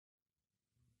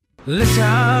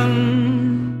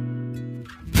Listen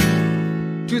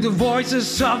to the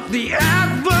voices of the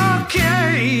advocates.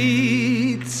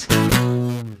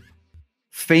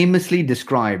 Famously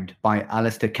described by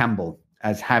Alistair Campbell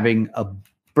as having a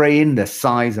brain the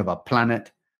size of a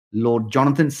planet, Lord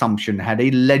Jonathan Sumption had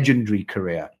a legendary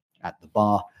career at the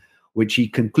bar, which he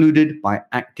concluded by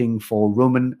acting for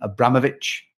Roman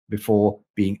Abramovich before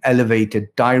being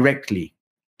elevated directly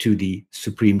to the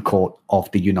Supreme Court of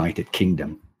the United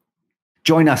Kingdom.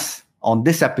 Join us on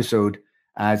this episode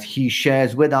as he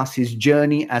shares with us his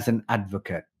journey as an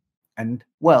advocate and,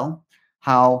 well,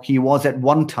 how he was at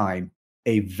one time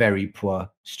a very poor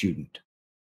student.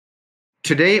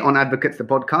 Today on Advocates, the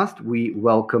podcast, we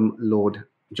welcome Lord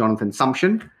Jonathan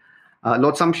Sumption.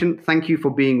 Lord Sumption, thank you for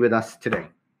being with us today.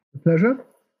 A pleasure.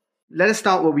 Let us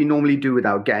start what we normally do with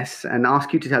our guests and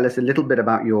ask you to tell us a little bit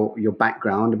about your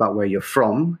background, about where you're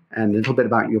from, and a little bit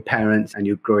about your parents and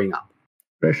your growing up.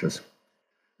 Gracious.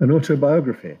 An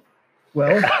autobiography.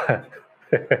 Well,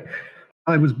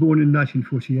 I was born in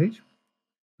 1948.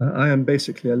 I am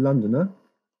basically a Londoner.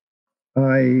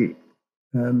 I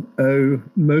owe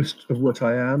most of what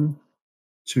I am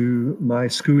to my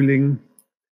schooling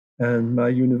and my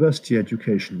university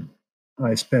education.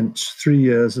 I spent 3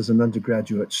 years as an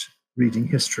undergraduate reading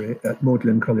history at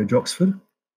Magdalen College, Oxford.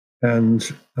 And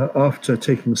after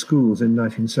taking schools in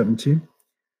 1970,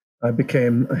 I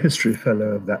became a history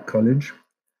fellow of that college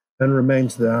and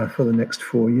remained there for the next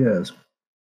 4 years.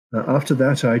 After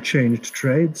that, I changed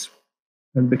trades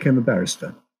and became a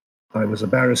barrister. I was a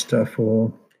barrister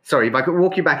for... Sorry, if I could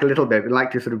walk you back a little bit, I'd like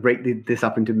to sort of break this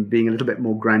up into being a little bit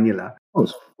more granular. Of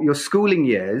course. Your schooling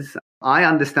years, I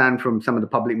understand from some of the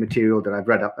public material that I've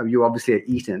read up, you were obviously at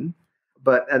Eton,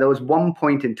 but there was one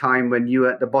point in time when you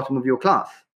were at the bottom of your class.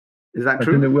 Is that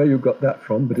true? I don't know where you got that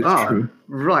from, but it's true.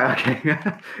 Right, okay.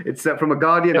 It's from a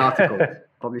Guardian article,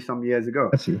 probably some years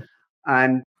ago. I see.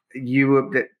 And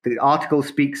the article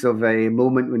speaks of a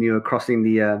moment when you were crossing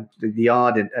the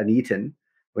yard at Eton,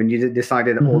 when you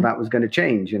decided that all that was going to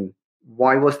change. And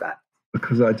why was that?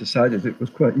 Because I decided it was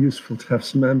quite useful to have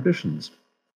some ambitions.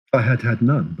 I had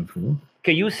none before.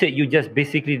 Okay, you said you just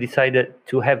basically decided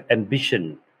to have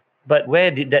ambition. But where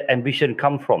did that ambition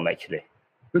come from, actually?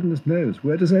 Goodness knows.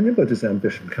 Where does anybody's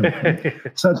ambition come from?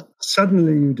 So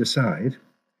suddenly you decide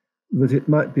that it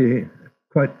might be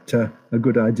quite a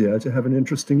good idea to have an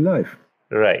interesting life.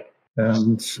 Right.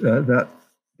 And that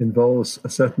involves a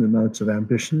certain amount of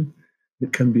ambition.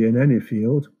 It can be in any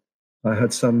field.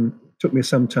 Took me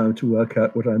some time to work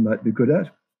out what I might be good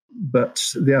at, but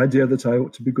the idea that I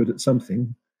ought to be good at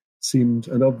something seemed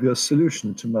an obvious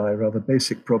solution to my rather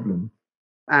basic problem.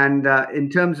 And in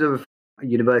terms of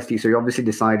university, so you obviously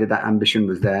decided that ambition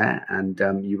was there, and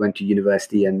you went to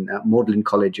university and Magdalen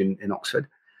College in Oxford,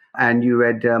 and you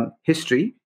read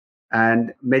history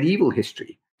and medieval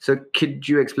history. So could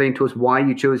you explain to us why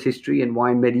you chose history and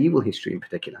why medieval history in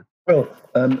particular? Well,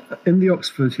 in the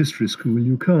Oxford History School,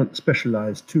 you can't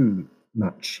specialize too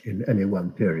much in any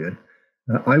one period.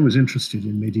 I was interested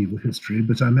in medieval history,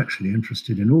 but I'm actually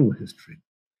interested in all history.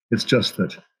 It's just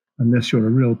that unless you're a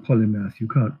real polymath, you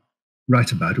can't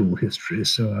write about all history.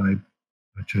 So I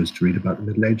chose to read about the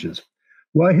Middle Ages.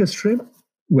 Why history?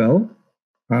 Well,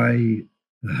 I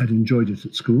had enjoyed it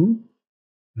at school.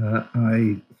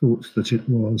 I thought that it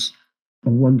was a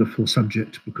wonderful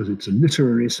subject because it's a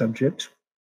literary subject.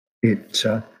 It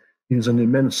is an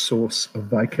immense source of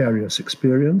vicarious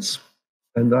experience.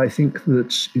 And I think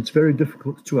that it's very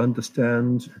difficult to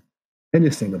understand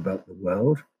anything about the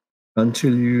world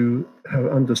until you have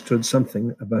understood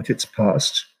something about its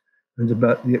past and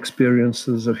about the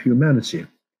experiences of humanity,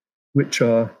 which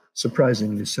are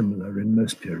surprisingly similar in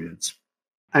most periods.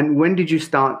 And when did you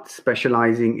start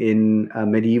specializing in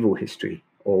medieval history?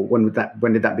 Or when did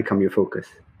that become your focus?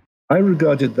 I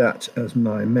regarded that as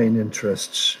my main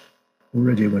interest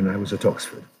already when I was at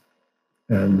Oxford.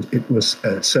 And it was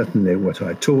certainly what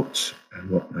I taught and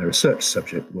what my research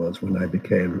subject was when I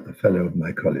became a fellow of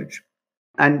my college.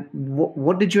 And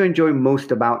what did you enjoy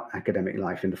most about academic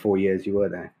life in the 4 years you were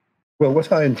there? Well,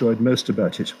 what I enjoyed most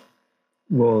about it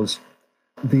was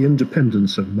the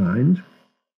independence of mind,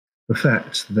 the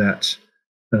fact that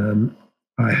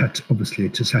I had obviously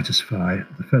to satisfy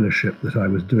the fellowship that I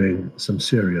was doing some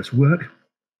serious work,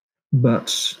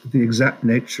 but the exact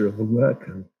nature of the work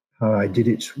and how I did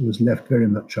it was left very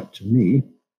much up to me.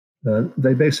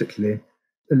 They basically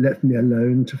left me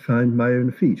alone to find my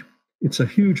own feet. It's a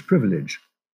huge privilege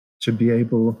to be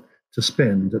able to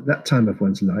spend at that time of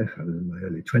one's life, I was in my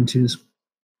early 20s,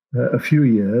 a few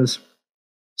years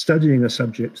studying a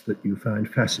subject that you find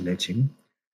fascinating,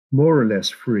 more or less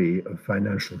free of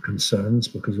financial concerns,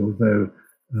 because although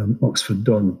Oxford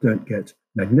Don don't get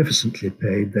magnificently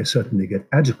paid, they certainly get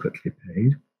adequately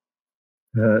paid.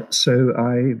 So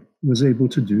I was able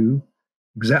to do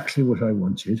exactly what I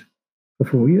wanted for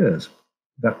 4 years.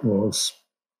 That was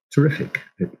terrific.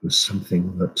 It was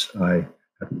something that I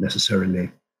hadn't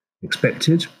necessarily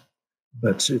expected,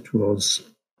 but it was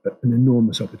an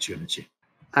enormous opportunity.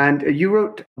 And you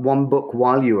wrote one book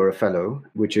while you were a fellow,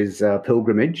 which is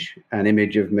Pilgrimage, an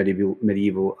image of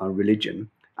medieval religion.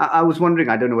 I was wondering,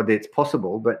 I don't know whether it's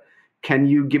possible, but can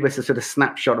you give us a sort of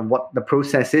snapshot of what the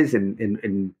process is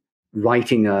in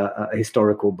writing a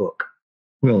historical book?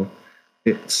 Well,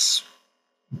 it's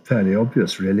fairly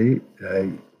obvious, really.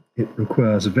 It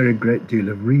requires a very great deal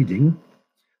of reading.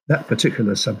 That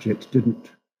particular subject didn't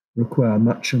require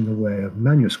much in the way of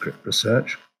manuscript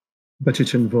research, but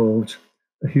it involved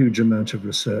a huge amount of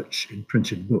research in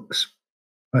printed books.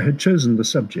 I had chosen the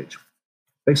subject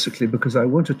basically because I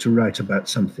wanted to write about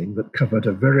something that covered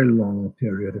a very long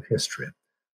period of history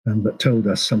and that told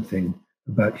us something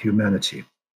about humanity.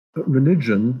 But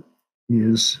religion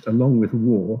is, along with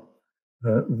war,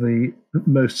 the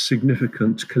most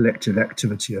significant collective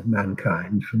activity of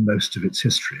mankind for most of its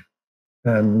history.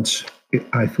 And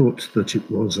I thought that it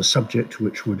was a subject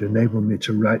which would enable me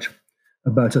to write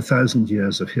about 1,000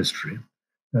 years of history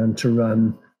and to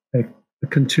run a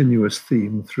continuous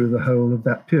theme through the whole of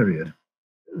that period.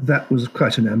 That was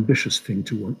quite an ambitious thing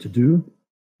to want to do.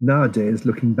 Nowadays,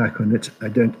 looking back on it, I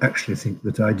don't actually think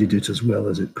that I did it as well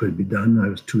as it could be done. I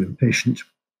was too impatient.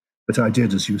 But I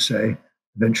did, as you say,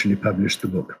 eventually publish the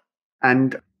book.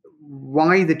 And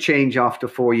why the change after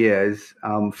 4 years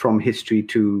from history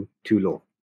to law?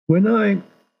 When I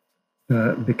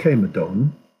became a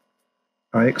Don,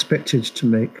 I expected to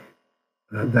make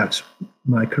that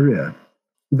my career.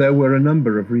 There were a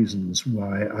number of reasons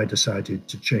why I decided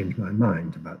to change my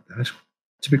mind about that.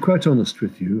 To be quite honest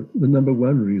with you, the number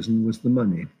one reason was the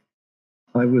money.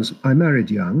 I married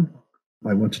young.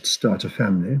 I wanted to start a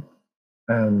family,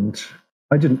 and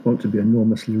I didn't want to be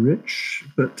enormously rich,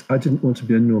 but I didn't want to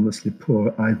be enormously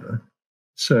poor either.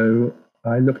 So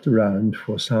I looked around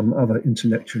for some other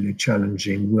intellectually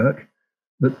challenging work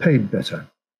that paid better.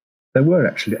 There were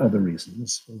actually other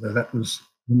reasons, although that was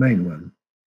the main one.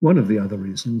 One of the other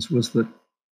reasons was that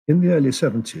in the early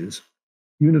 70s,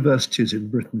 universities in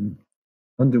Britain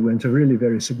underwent a really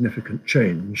very significant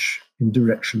change in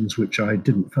directions which I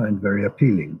didn't find very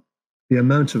appealing. The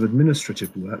amount of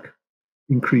administrative work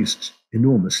increased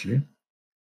enormously,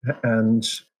 and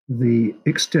the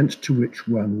extent to which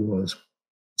one was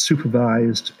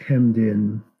supervised, hemmed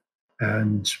in,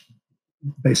 and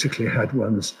basically had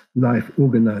one's life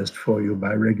organized for you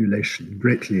by regulation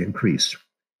greatly increased.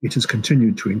 It has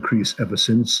continued to increase ever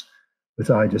since,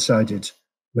 but I decided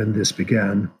when this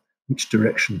began which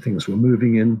direction things were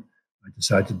moving in. I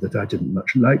decided that I didn't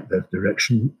much like that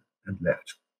direction and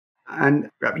left. And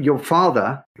your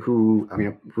father, who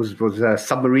was a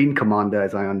submarine commander,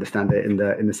 as I understand it, in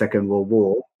the Second World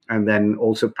War, and then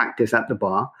also practiced at the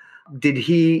bar, did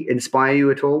he inspire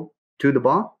you at all to the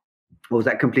bar? Or was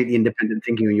that completely independent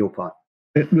thinking on your part?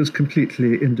 It was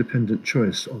completely independent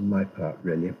choice on my part,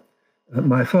 really.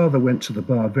 My father went to the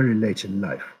bar very late in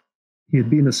life. He had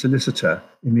been a solicitor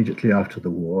immediately after the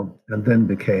war and then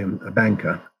became a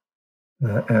banker.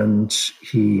 And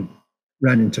he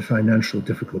ran into financial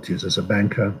difficulties as a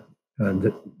banker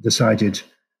and decided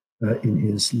in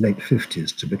his late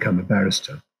 50s to become a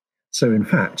barrister. So in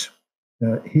fact,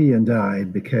 he and I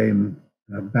became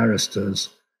barristers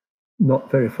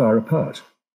not very far apart.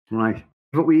 Right.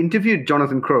 But we interviewed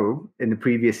Jonathan Crowe in the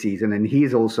previous season, and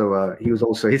his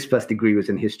first degree was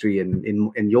in history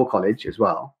in your college as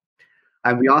well.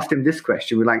 And we asked him this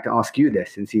question. We'd like to ask you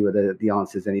this and see whether the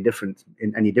answer is any different.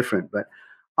 But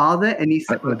are there any?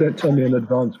 Don't tell me in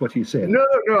advance what he said. No,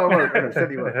 I won't. No,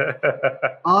 certainly won't.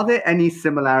 Are there any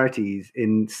similarities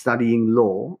in studying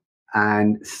law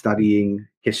and studying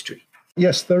history?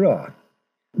 Yes, there are.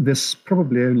 This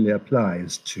probably only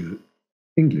applies to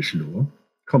English law,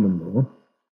 common law,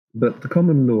 but the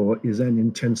common law is an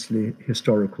intensely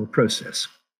historical process.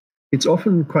 It's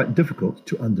often quite difficult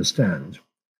to understand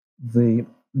the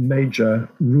major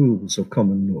rules of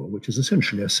common law, which is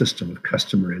essentially a system of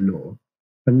customary law,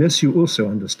 unless you also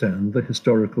understand the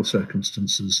historical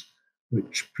circumstances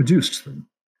which produced them.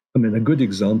 I mean, a good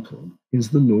example is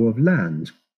the law of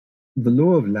land. The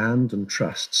law of land and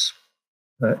trusts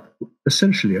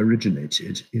essentially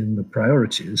originated in the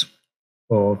priorities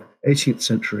of 18th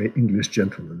century English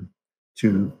gentlemen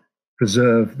to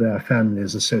preserve their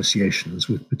families' associations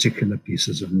with particular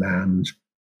pieces of land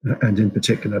and in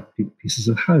particular pieces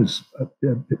of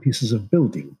pieces of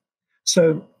building.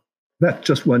 So that's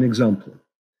just one example.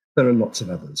 There are lots of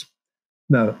others.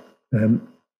 Now,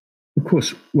 of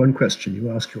course, one question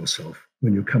you ask yourself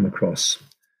when you come across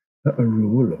a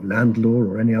rule of land law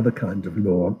or any other kind of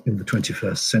law in the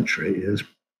 21st century is,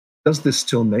 does this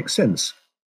still make sense?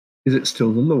 Is it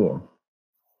still the law?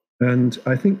 And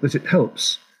I think that it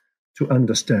helps to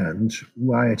understand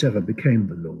why it ever became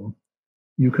the law.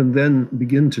 You can then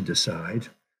begin to decide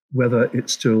whether it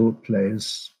still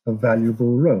plays a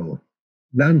valuable role.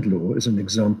 Land law is an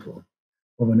example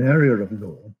of an area of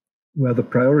law where the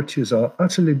priorities are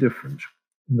utterly different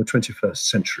in the 21st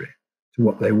century to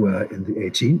what they were in the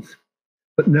 18th.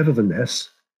 But nevertheless,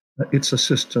 it's a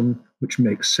system which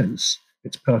makes sense.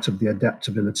 It's part of the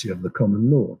adaptability of the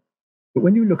common law. But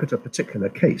when you look at a particular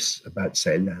case about,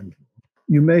 say, land law,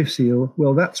 you may feel,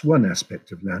 well, that's one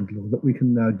aspect of land law that we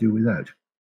can now do without.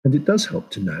 And it does help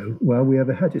to know why we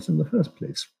ever had it in the first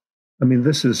place. I mean,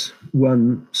 this is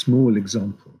one small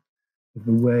example of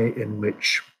the way in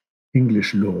which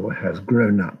English law has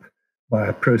grown up by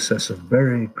a process of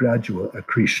very gradual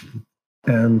accretion.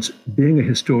 And being a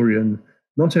historian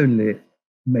not only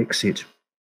makes it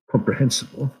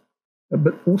comprehensible,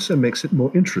 but also makes it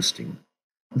more interesting.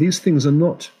 These things are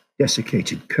not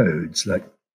desiccated codes like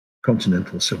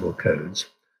continental civil codes.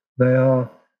 They are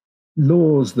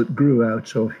laws that grew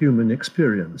out of human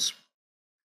experience.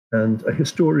 And a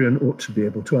historian ought to be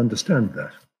able to understand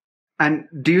that. And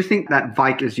do you think that,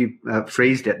 as you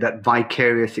phrased it, that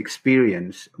vicarious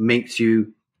experience makes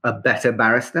you a better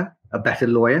barrister, a better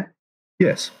lawyer?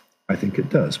 Yes, I think it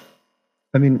does.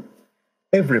 I mean,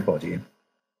 everybody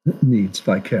needs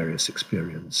vicarious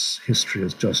experience. History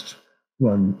is just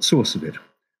one source of it.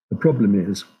 The problem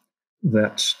is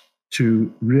that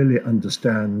to really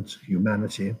understand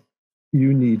humanity,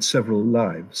 you need several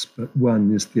lives, but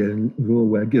one is the rule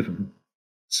we're given.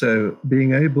 So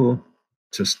being able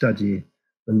to study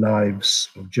the lives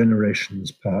of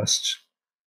generations past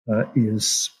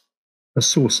is a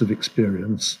source of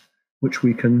experience which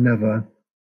we can never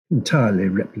entirely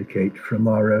replicate from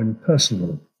our own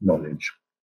personal knowledge.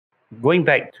 Going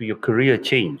back to your career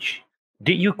change,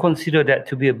 did you consider that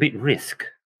to be a big risk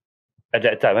at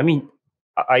that time? I mean,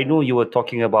 I know you were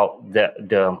talking about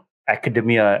the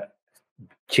academia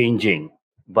changing,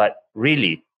 but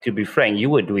really, to be frank, you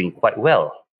were doing quite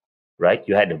well, right?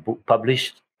 You had a book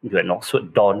published, you had an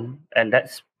Oxford Don, and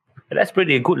that's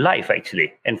pretty a good life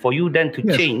actually. And for you then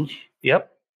to change,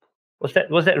 was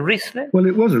that a risk then? Well,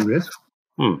 it was a risk.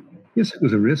 Yes, it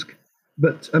was a risk.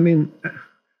 But I mean,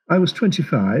 I was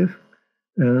 25,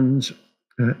 and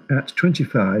at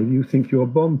 25, you think you're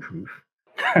bomb-proof.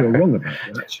 You're wrong about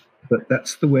that, but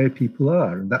that's the way people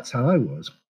are, and that's how I was.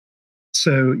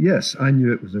 So, yes, I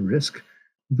knew it was a risk.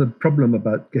 The problem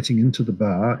about getting into the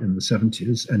bar in the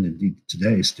 70s, and indeed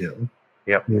today still,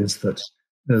 is that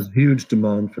there's huge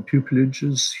demand for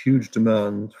pupilages, huge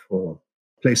demand for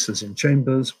places in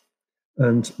chambers,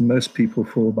 and most people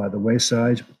fall by the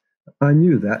wayside. I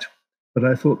knew that, but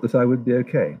I thought that I would be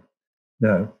okay.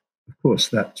 Now, of course,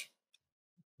 that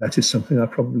is something I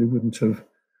probably wouldn't have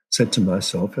said to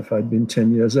myself if I'd been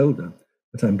 10 years older,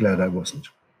 but I'm glad I wasn't.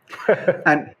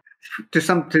 And to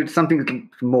something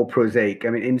more prosaic, I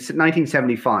mean, in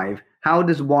 1975, how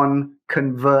does one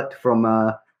convert from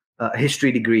a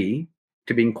history degree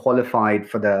to being qualified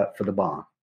for the bar?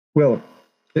 Well,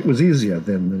 it was easier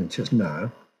then than it is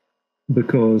now,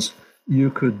 because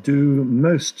you could do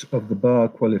most of the bar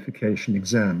qualification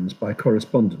exams by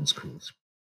correspondence course.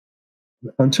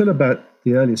 Until about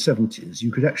the early 70s,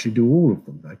 you could actually do all of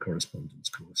them by correspondence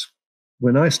course.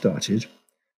 When I started,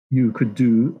 you could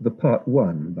do the part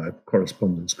 1 by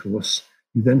correspondence course.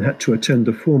 You then had to attend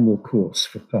a formal course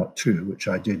for part 2, which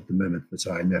I did the moment that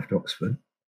I left Oxford,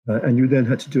 and you then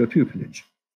had to do a pupillage.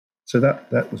 So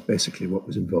that was basically what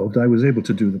was involved. I was able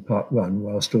to do the part 1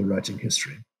 while still writing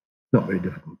history. Not very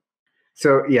difficult.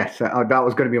 So yes, that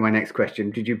was going to be my next question.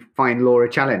 Did you find law a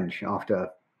challenge after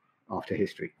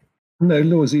history? No,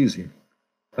 law is easy.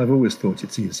 I've always thought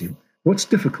it's easy. What's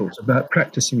difficult about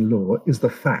practicing law is the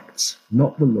facts,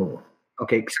 not the law.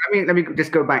 Okay, so let me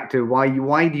just go back to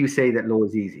why do you say that law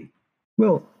is easy?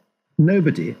 Well,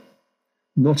 nobody,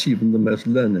 not even the most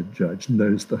learned judge,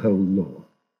 knows the whole law.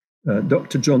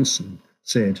 Dr. Johnson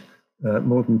said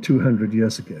more than 200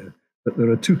 years ago that there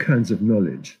are two kinds of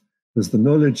knowledge. There's the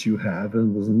knowledge you have,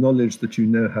 and there's the knowledge that you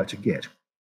know how to get.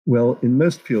 Well, in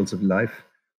most fields of life,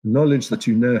 the knowledge that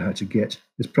you know how to get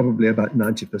is probably about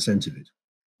 90% of it.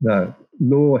 Now,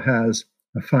 law has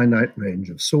a finite range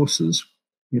of sources.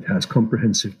 It has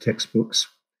comprehensive textbooks.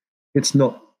 It's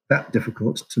not that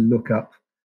difficult to look up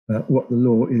what the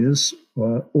law is,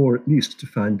 or at least to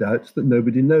find out that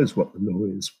nobody knows what the law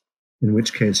is. in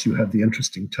which case you have the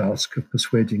interesting task of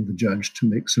persuading the judge to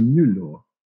make some new law.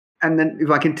 And then if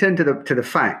I can turn to the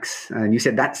facts, and you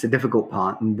said that's the difficult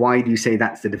part, and why do you say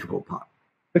that's the difficult part?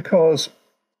 Because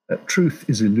truth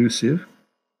is elusive,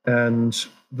 and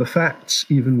the facts,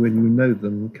 even when you know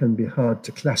them, can be hard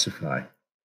to classify.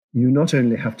 You not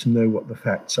only have to know what the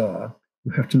facts are,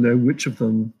 you have to know which of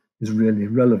them is really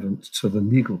relevant to the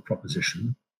legal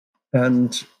proposition,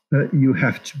 and you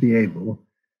have to be able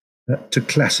to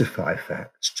classify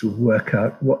facts, to work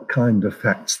out what kind of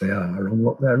facts they are and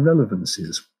what their relevance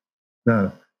is.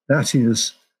 Now, that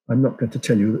is, I'm not going to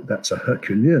tell you that that's a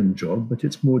Herculean job, but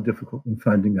it's more difficult than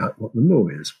finding out what the law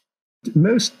is.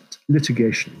 Most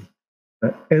litigation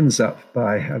ends up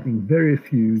by having very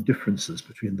few differences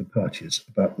between the parties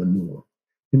about the law.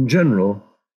 In general,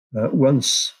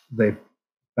 once they've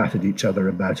battered each other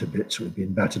about a bit or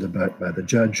been battered about by the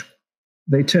judge,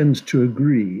 they tend to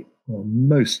agree on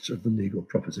most of the legal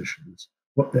propositions.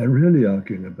 What they're really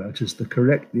arguing about is the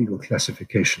correct legal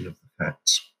classification of the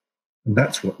facts. And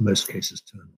that's what most cases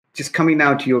turn. Just coming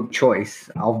now to your choice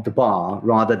of the bar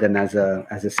rather than as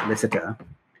a solicitor,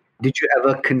 did you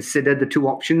ever consider the two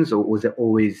options, or was it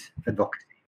always advocacy?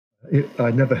 I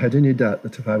never had any doubt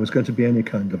that if I was going to be any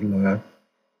kind of lawyer,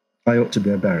 I ought to be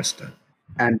a barrister.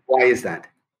 And why is that?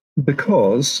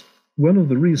 Because one of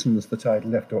the reasons that I'd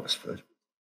left Oxford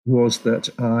was that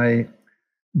I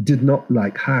did not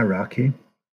like hierarchy.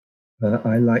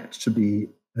 I liked to be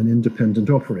an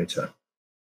independent operator.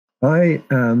 I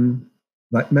am,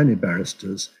 like many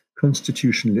barristers,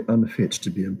 constitutionally unfit to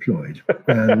be employed.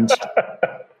 And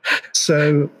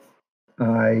so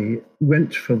I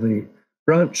went for the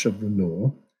branch of the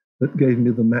law that gave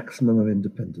me the maximum of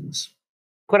independence.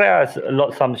 Could I ask,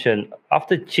 Lord Sumption,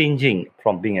 after changing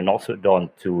from being an Oxford Don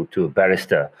to a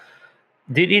barrister,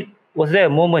 was there a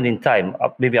moment in time,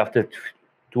 maybe after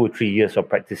 2 or 3 years of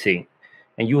practicing,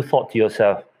 and you thought to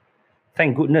yourself,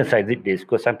 thank goodness I did this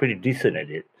because I'm pretty decent at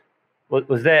it?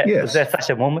 Was there such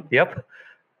a moment? Yep.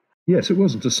 Yes, it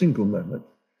wasn't a single moment.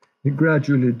 It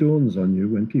gradually dawns on you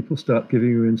when people start giving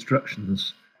you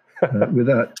instructions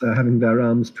without having their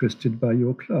arms twisted by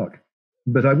your clerk.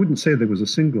 But I wouldn't say there was a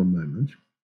single moment.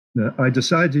 I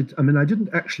decided, I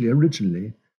didn't actually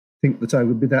originally think that I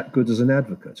would be that good as an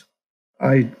advocate.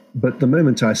 But the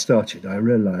moment I started, I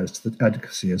realized that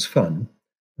advocacy is fun,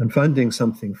 and finding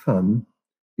something fun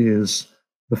is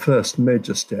the first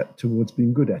major step towards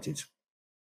being good at it.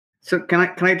 So can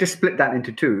I just split that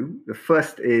into two? The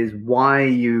first is why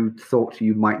you thought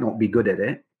you might not be good at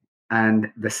it,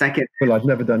 and the second. Well, I've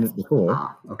never done it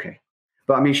before. Okay,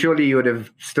 but surely you would have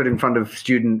stood in front of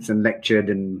students and lectured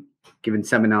and given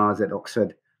seminars at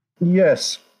Oxford.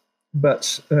 Yes,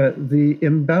 but the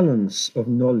imbalance of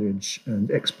knowledge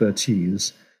and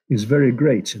expertise is very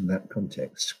great in that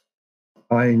context.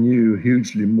 I knew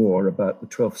hugely more about the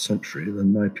 12th century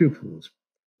than my pupils.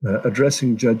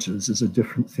 Addressing judges is a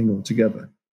different thing altogether.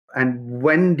 And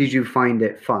when did you find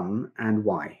it fun and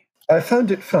why? I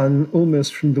found it fun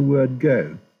almost from the word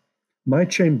go. My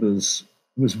chambers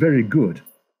was very good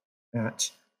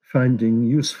at finding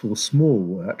useful small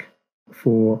work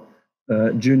for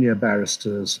junior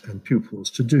barristers and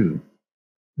pupils to do.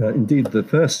 Indeed, the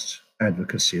first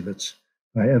advocacy that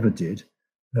I ever did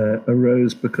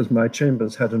arose because my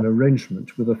chambers had an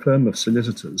arrangement with a firm of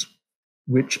solicitors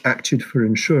which acted for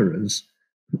insurers,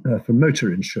 for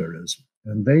motor insurers,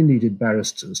 and they needed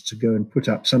barristers to go and put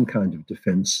up some kind of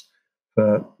defense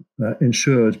for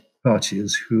insured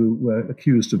parties who were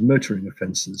accused of motoring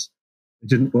offences. They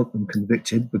didn't want them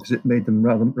convicted because it made them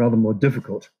rather more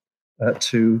difficult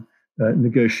to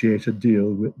negotiate a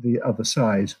deal with the other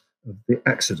side of the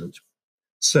accident.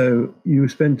 So you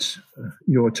spent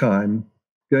your time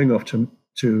going off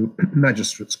to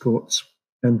magistrates' courts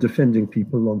and defending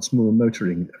people on small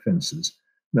motoring offences.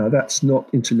 Now, that's not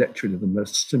intellectually the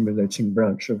most stimulating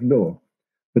branch of law,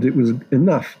 but it was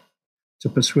enough to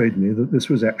persuade me that this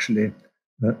was actually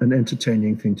an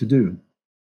entertaining thing to do.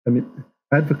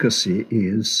 Advocacy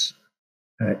is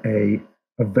a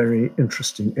very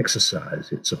interesting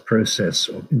exercise. It's a process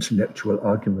of intellectual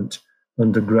argument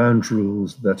under ground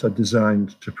rules that are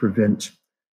designed to prevent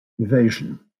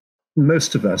evasion.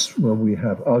 Most of us, when we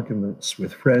have arguments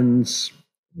with friends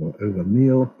or over a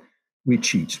meal, we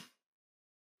cheat.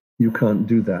 You can't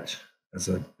do that as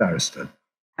a barrister.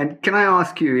 And can I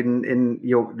ask you, in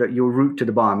your route to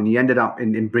the bar? You ended up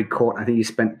in Brigg Court. I think you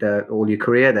spent all your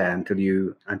career there until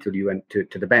you went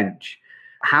to the bench.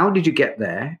 How did you get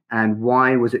there, and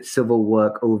why was it civil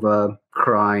work over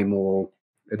crime or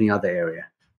any other area?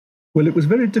 Well, it was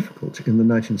very difficult in the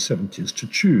 1970s to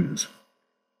choose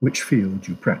which field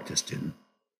you practiced in.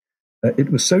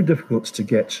 It was so difficult to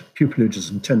get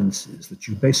pupilages and tenancies that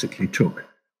you basically took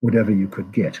whatever you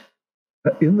could get.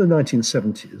 In the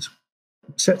 1970s,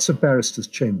 sets of barristers'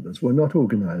 chambers were not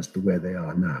organized the way they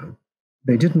are now.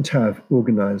 They didn't have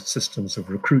organized systems of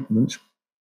recruitment.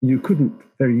 You couldn't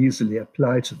very easily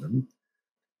apply to them.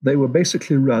 They were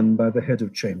basically run by the head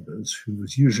of chambers, who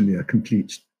was usually a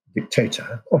complete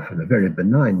dictator, often a very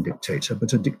benign dictator,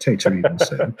 but a dictator even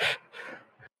so.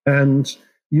 And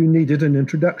you needed an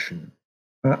introduction.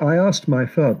 I asked my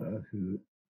father, who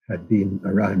had been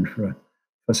around for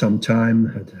some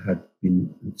time, had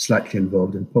been slightly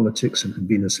involved in politics and had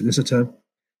been a solicitor,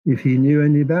 if he knew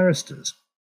any barristers,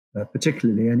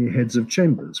 particularly any heads of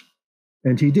chambers.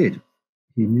 And he did.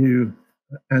 He knew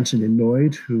Anthony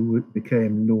Lloyd, who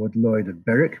became Lord Lloyd of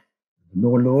Berwick, the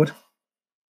Law Lord.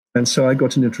 And so I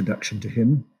got an introduction to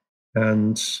him,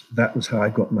 and that was how I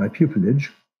got my pupillage.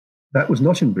 That was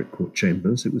not in Brickcourt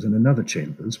Chambers, it was in another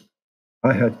chambers.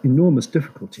 I had enormous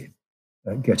difficulty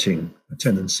getting a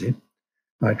tenancy.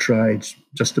 I tried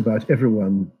just about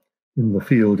everyone in the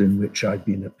field in which I'd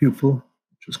been a pupil,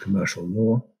 which was commercial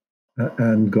law,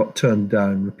 and got turned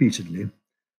down repeatedly.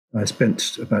 I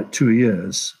spent about 2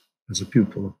 years as a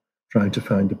pupil trying to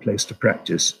find a place to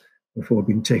practice before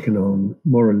being taken on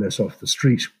more or less off the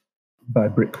street by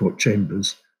Brickcourt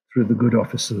Chambers through the good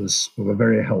offices of a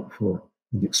very helpful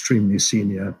and extremely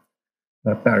senior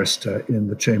barrister in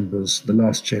the chambers, the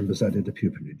last chambers I did a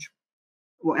pupillage.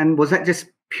 Well, and was that just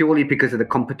purely because of the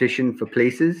competition for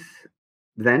places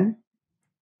then?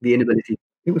 The inability?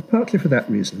 It was partly for that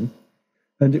reason,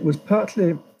 and it was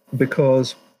partly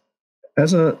because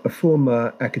as a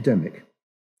former academic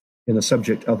in a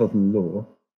subject other than law,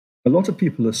 a lot of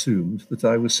people assumed that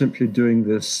I was simply doing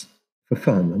this for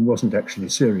fun and wasn't actually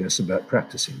serious about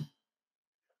practicing.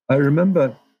 I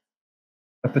remember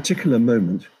a particular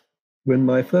moment when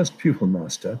my first pupil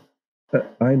master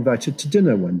I invited to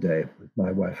dinner one day with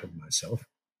my wife and myself.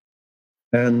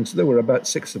 And there were about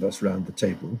 6 of us round the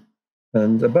table.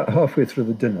 And about halfway through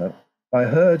the dinner, I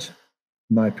heard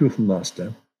my pupil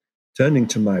master turning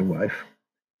to my wife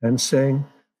and saying,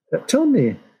 "Tell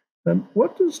me,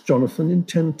 what does Jonathan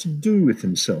intend to do with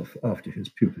himself after his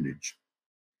pupillage?"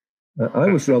 I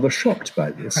was rather shocked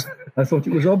by this. I thought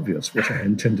it was obvious what I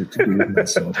intended to do with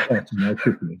myself after my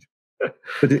pupillage.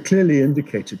 But it clearly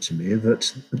indicated to me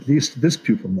that at least this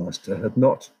pupil master had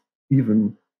not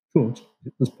even thought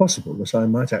it was possible that I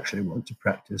might actually want to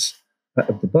practice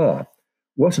at the bar.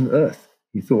 What on earth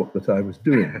he thought that I was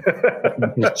doing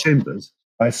in his chambers,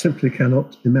 I simply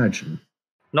cannot imagine.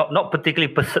 Not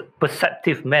particularly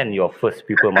perceptive man, your first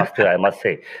pupil master, I must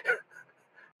say.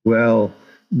 Well,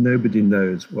 nobody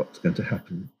knows what's going to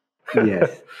happen.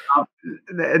 Yes.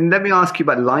 And let me ask you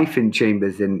about life in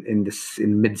chambers in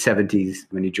mid-70s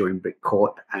when you joined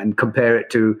Brickcourt and compare it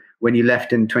to when you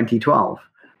left in 2012.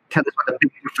 Tell us what the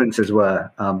big differences were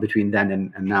between then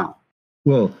and now.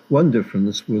 Well, one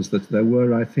difference was that there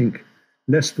were, I think,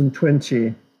 less than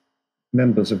 20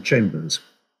 members of chambers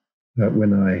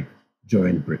when I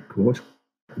joined Brickcourt.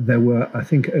 There were, I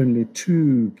think, only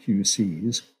 2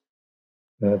 QCs.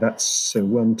 That's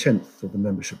 1/10 of the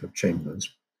membership of chambers.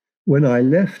 When I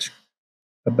left,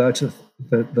 about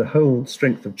the whole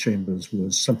strength of chambers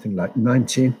was something like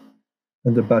 90,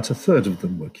 and about 1/3 of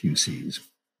them were QCs.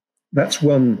 That's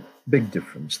one big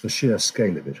difference, the sheer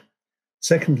scale of it.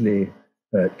 Secondly,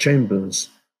 chambers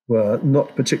were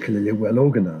not particularly well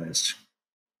organized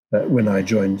when I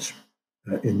joined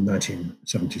in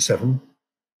 1977.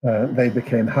 They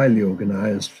became highly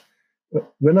organized.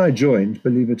 When I joined,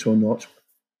 believe it or not,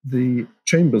 the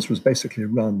chambers was basically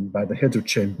run by the head of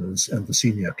chambers and the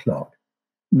senior clerk.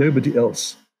 Nobody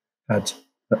else had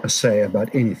a say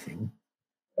about anything.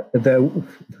 There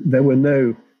were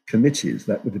no committees.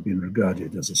 That would have been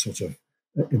regarded as a sort of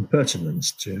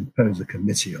impertinence to impose a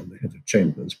committee on the head of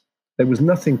chambers. There was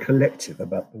nothing collective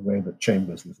about the way that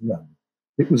chambers was run.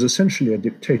 It was essentially a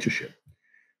dictatorship.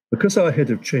 Because our head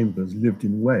of chambers lived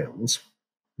in Wales,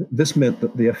 this meant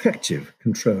that the effective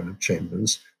control of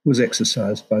chambers was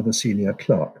exercised by the senior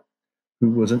clerk, who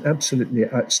was an absolutely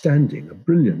outstanding, a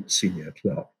brilliant senior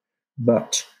clerk,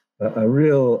 but a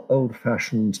real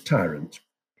old-fashioned tyrant.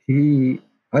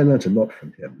 I learnt a lot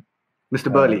from him.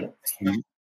 Mr. Burley.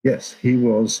 Yes, he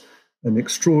was an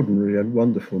extraordinary and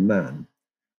wonderful man,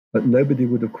 but nobody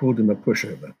would have called him a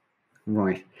pushover.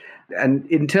 Right. And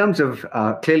in terms of,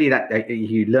 clearly that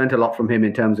you learned a lot from him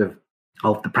in terms of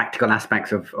the practical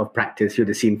aspects of practice. You'd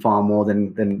have seen far more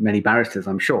than many barristers,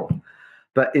 I'm sure.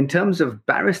 But in terms of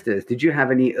barristers, did you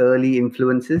have any early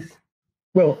influences?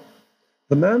 Well,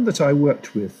 the man that I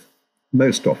worked with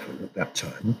most often at that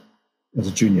time as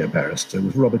a junior barrister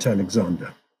was Robert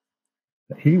Alexander.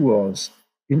 He was,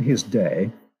 in his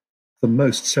day, the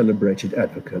most celebrated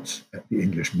advocate at the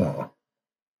English bar.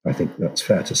 I think that's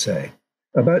fair to say.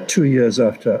 About 2 years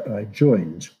after I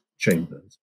joined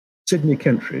Chambers, Sidney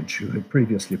Kentridge, who had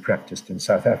previously practiced in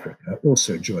South Africa,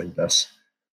 also joined us.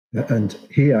 And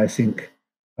he, I think,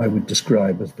 I would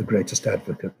describe as the greatest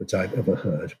advocate that I've ever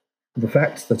heard. The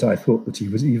fact that I thought that he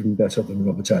was even better than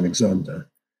Robert Alexander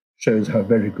shows how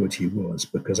very good he was,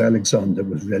 because Alexander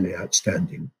was really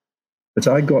outstanding. But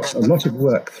I got a lot of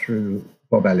work through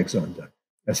Bob Alexander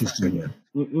as his junior.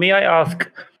 May I ask,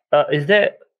 is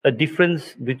there a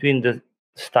difference between the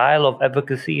style of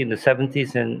advocacy in the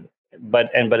 70s and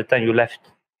by the time you left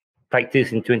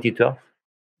practice in 2012?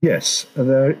 Yes,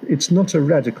 it's not a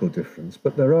radical difference,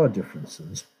 but there are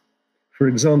differences. For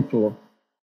example,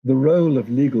 the role of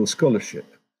legal scholarship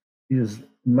is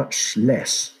much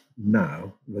less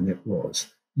now than it was.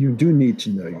 You do need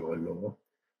to know your law.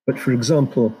 But for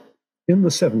example, in the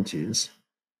 70s,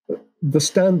 the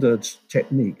standard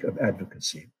technique of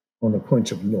advocacy on a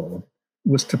point of law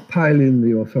was to pile in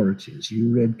the authorities.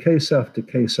 You read case after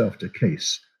case after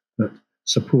case that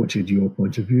supported your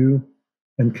point of view,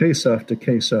 and case after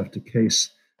case after case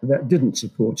that didn't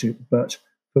support it, but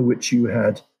for which you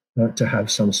had to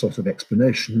have some sort of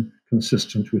explanation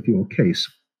consistent with your case.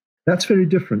 That's very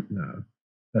different now.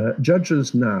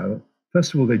 Judges now,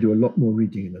 first of all, they do a lot more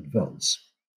reading in advance.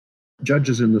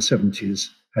 Judges in the 70s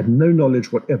had no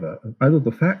knowledge whatever of either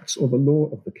the facts or the law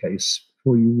of the case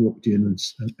before you walked in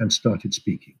and started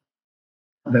speaking.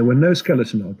 There were no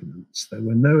skeleton arguments. There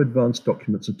were no advanced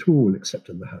documents at all, except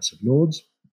in the House of Lords.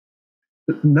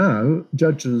 But now,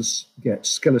 judges get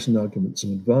skeleton arguments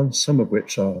in advance, some of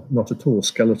which are not at all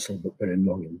skeletal, but very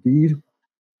long indeed.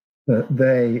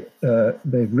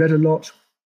 They've read a lot,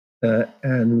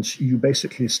 and you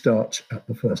basically start at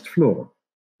the first floor.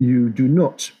 You do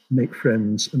not make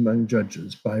friends among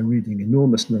judges by reading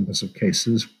enormous numbers of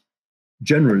cases.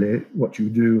 Generally, what you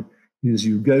do is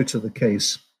you go to the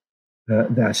case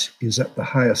that is at the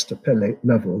highest appellate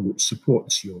level, which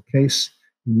supports your case.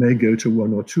 You may go to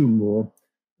one or two more,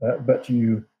 but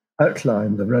you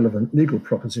outline the relevant legal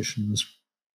propositions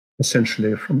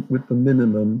essentially with the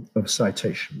minimum of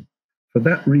citation. For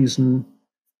that reason,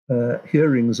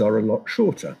 hearings are a lot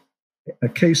shorter. A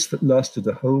case that lasted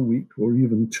a whole week or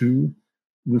even two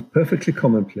was perfectly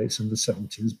commonplace in the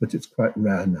 70s, but it's quite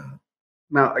rare now.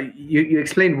 Now, you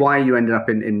explained why you ended up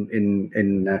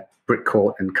in brick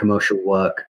court and commercial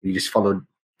work. You just followed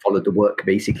the work,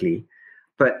 basically.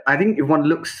 But I think if one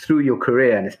looks through your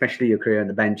career, and especially your career on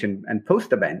the bench and post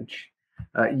the bench,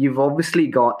 you've obviously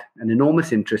got an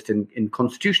enormous interest in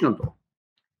constitutional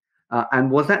law.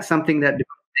 And was that something that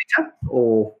developed later,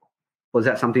 or was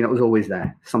that something that was always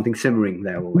there, something simmering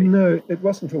there always? No, it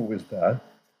wasn't always there.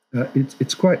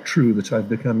 It's quite true that I've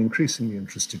become increasingly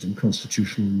interested in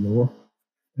constitutional law.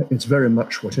 It's very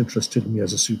much what interested me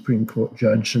as a Supreme Court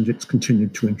judge, and it's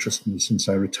continued to interest me since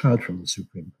I retired from the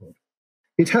Supreme Court.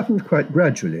 It happened quite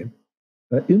gradually.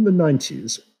 In the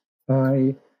 90s,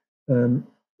 I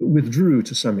withdrew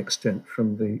to some extent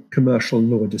from the commercial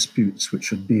law disputes, which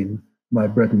had been my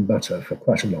bread and butter for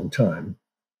quite a long time.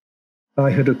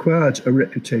 I had acquired a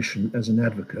reputation as an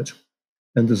advocate,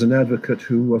 and as an advocate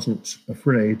who wasn't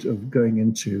afraid of going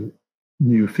into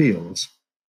new fields.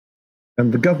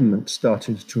 And the government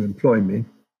started to employ me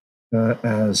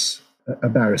as a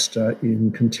barrister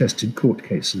in contested court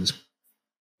cases.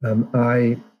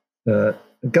 Government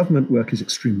work is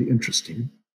extremely interesting.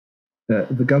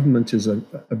 The government is a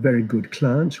very good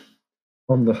client.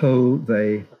 On the whole,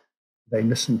 they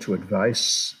listen to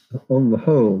advice. On the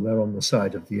whole, they're on the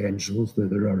side of the angels, though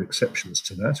there are exceptions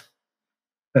to that.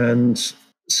 And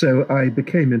so I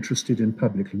became interested in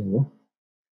public law.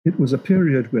 It was a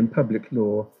period when public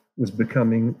law was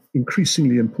becoming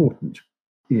increasingly important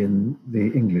in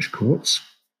the English courts.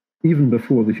 Even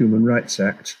before the Human Rights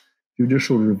Act,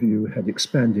 judicial review had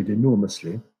expanded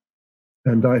enormously.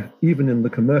 And even in the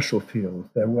commercial field,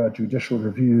 there were judicial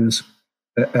reviews.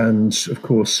 And of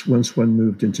course, once one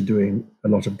moved into doing a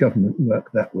lot of government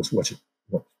work, that was what it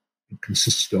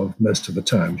consisted of most of the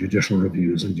time, judicial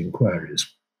reviews and inquiries.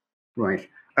 Right.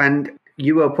 And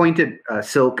you were appointed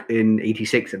Silk in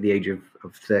 86 at the age of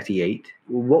 38.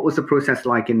 What was the process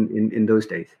like in those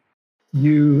days?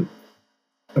 You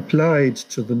applied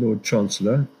to the Lord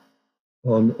Chancellor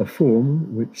on a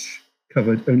form which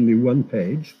covered only one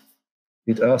page.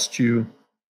 It asked you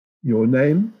your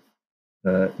name,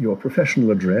 your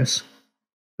professional address,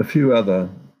 a few other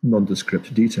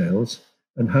nondescript details,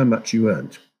 and how much you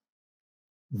earned.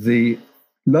 The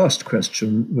last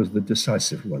question was the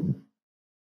decisive one.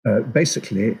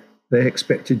 Basically, they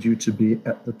expected you to be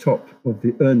at the top of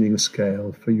the earning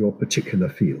scale for your particular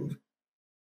field.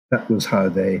 That was how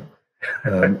they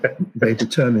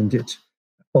determined it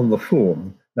on the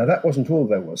form. Now, that wasn't all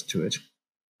there was to it,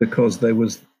 because there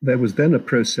was then a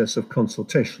process of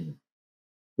consultation.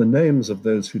 The names of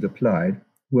those who'd applied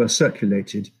were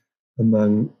circulated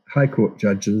among High Court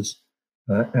judges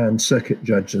and circuit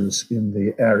judges in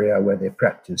the area where they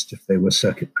practiced, if they were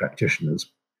circuit practitioners.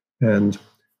 And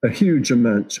a huge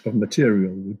amount of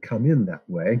material would come in that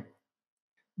way.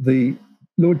 The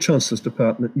Lord Chancellor's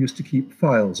Department used to keep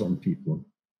files on people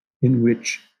in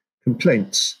which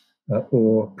complaints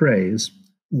or praise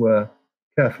were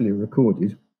carefully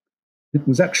recorded. It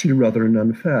was actually rather an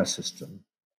unfair system.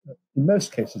 In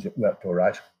most cases, it worked all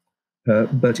right,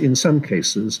 but in some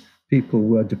cases, people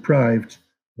were deprived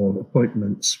of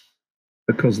appointments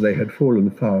because they had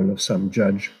fallen foul of some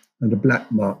judge and a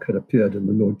black mark had appeared in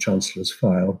the Lord Chancellor's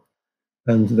file,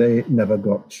 and they never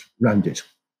got round it.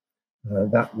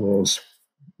 That was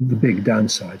the big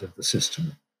downside of the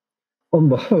system. On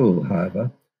the whole,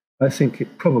 however, I think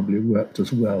it probably worked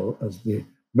as well as the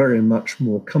very much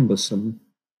more cumbersome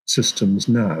systems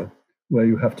now, where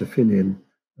you have to fill in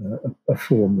a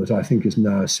form that I think is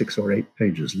now 6 or 8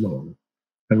 pages long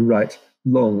and write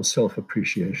long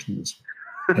self-appreciations.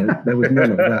 There was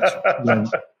none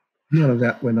of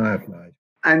that when I applied.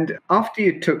 And after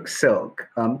you took Silk,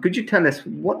 could you tell us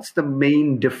what's the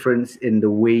main difference in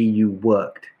the way you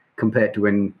worked compared to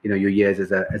when your years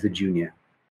as a junior?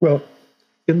 Well,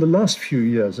 in the last few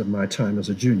years of my time as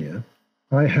a junior,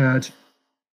 I had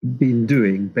been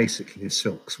doing basically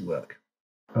Silk's work.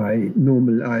 I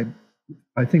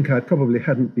think I probably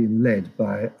hadn't been led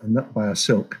by a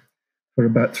Silk for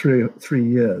about three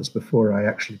years before I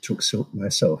actually took Silk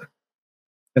myself.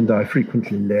 And I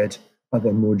frequently led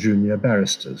other more junior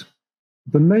barristers.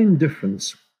 The main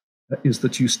difference is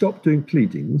that you stop doing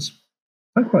pleadings.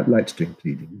 I quite liked doing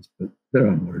pleadings, but there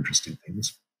are more interesting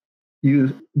things.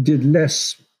 You did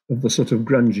less of the sort of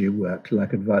grungy work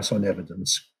like advice on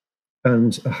evidence,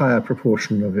 and a higher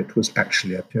proportion of it was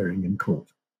actually appearing in court.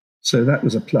 So that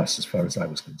was a plus as far as I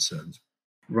was concerned.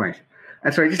 Right.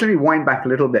 And sorry, just let me wind back a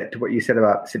little bit to what you said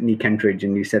about Sidney Kentridge,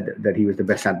 and you said that he was the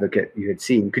best advocate you had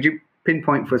seen. Could you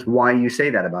pinpoint for us why you say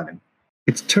that about him?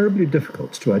 It's terribly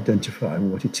difficult to identify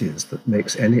what it is that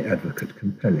makes any advocate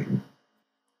compelling.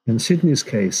 In Sidney's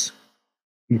case,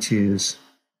 it is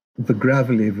the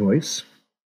gravelly voice,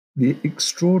 the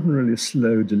extraordinarily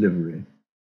slow delivery.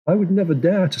 I would never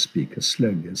dare to speak as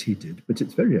slowly as he did, but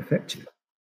it's very effective.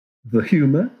 The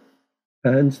humour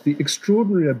and the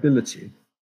extraordinary ability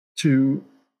to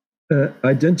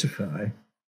identify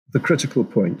the critical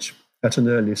point at an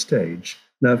early stage.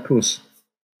 Now, of course,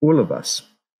 all of us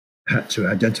had to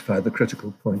identify the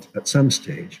critical point at some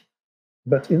stage.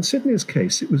 But in Sidney's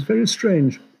case, it was very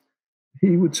strange.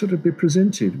 He would sort of be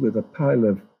presented with a pile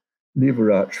of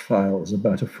lever arch files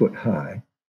about a foot high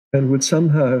and would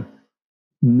somehow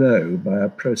know by a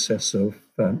process of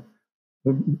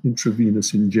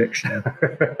intravenous injection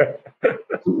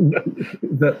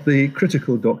that the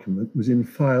critical document was in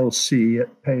file C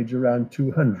at page around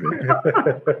 200.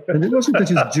 And it wasn't that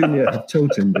his junior had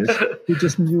told him this, he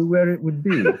just knew where it would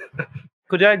be.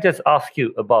 Could I just ask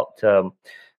you about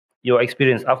your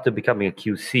experience after becoming a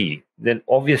QC? Then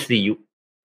obviously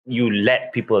you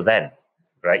led people then,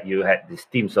 right? You had these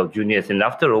teams of juniors, and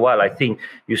after a while, I think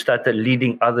you started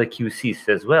leading other QCs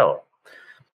as well.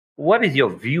 What is your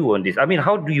view on this? I mean,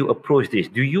 how do you approach this?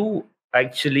 Do you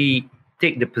actually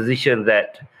take the position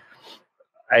that,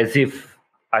 as if,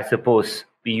 I suppose,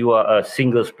 you are a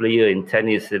singles player in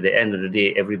tennis, at the end of the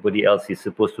day, everybody else is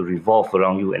supposed to revolve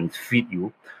around you and feed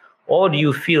you? Or do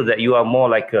you feel that you are more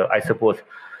like,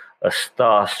 a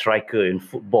star striker in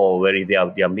football, where they are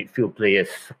midfield players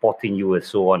supporting you and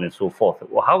so on and so forth?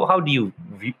 How do you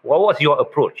view, what was your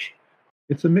approach?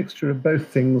 It's a mixture of both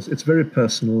things. It's very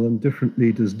personal and different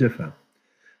leaders differ.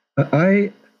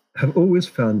 I have always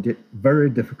found it very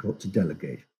difficult to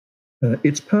delegate.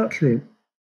 It's partly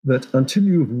that until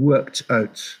you've worked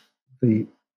out the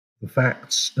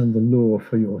facts and the law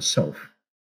for yourself,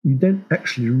 you don't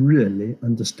actually really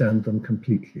understand them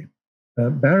completely.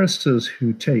 Barristers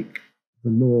who take the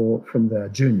law from their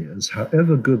juniors,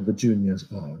 however good the juniors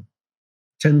are,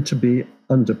 tend to be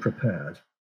underprepared.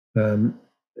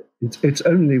 It's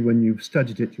only when you've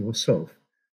studied it yourself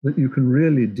that you can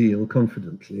really deal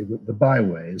confidently with the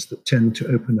byways that tend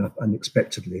to open up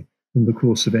unexpectedly in the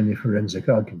course of any forensic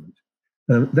argument.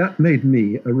 That made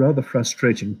me a rather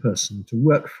frustrating person to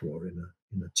work for in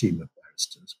a team of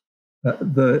barristers.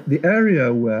 The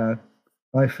area where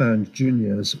I found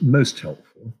juniors most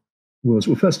helpful was,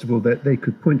 well, first of all, that they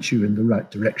could point you in the right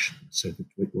direction, so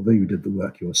that although you did the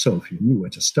work yourself, you knew where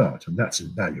to start, and that's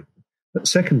invaluable. But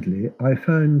secondly, I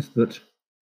found that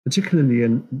particularly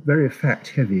in very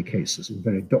fact-heavy cases and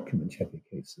very document-heavy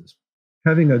cases,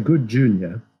 having a good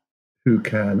junior who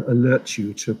can alert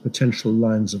you to potential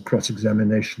lines of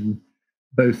cross-examination,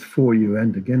 both for you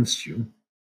and against you,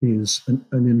 is an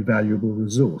invaluable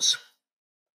resource.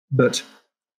 But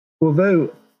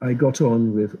although I got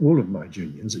on with all of my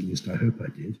juniors, at least I hope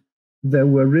I did, there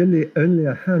were really only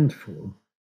a handful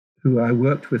who I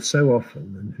worked with so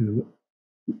often and who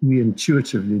we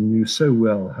intuitively knew so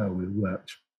well how we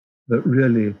worked that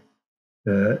really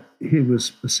he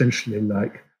was essentially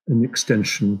like an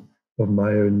extension of my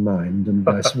own mind and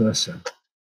vice versa.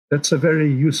 That's a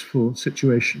very useful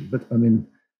situation, but I mean,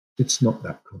 it's not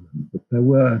that common. But there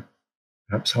were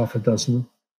perhaps half a dozen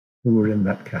who were in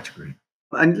that category.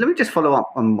 And let me just follow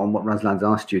up on what Razlan's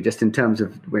asked you, just in terms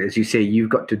of, as you say, you've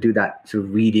got to do that sort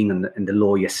of reading and the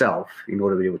law yourself in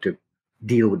order to be able to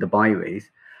deal with the byways.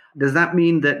 Does that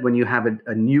mean that when you have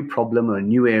a new problem or a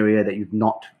new area that you've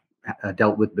not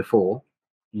dealt with before,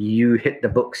 you hit the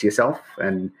books yourself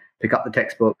and pick up the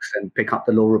textbooks and pick up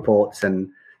the law reports and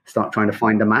start trying to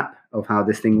find a map of how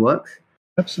this thing works?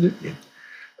 Absolutely.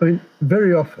 I mean,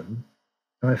 very often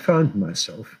I found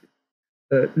myself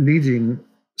leading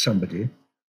somebody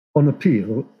on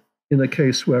appeal in a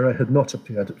case where I had not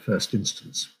appeared at first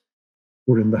instance,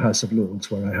 or in the House of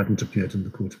Lords where I hadn't appeared in the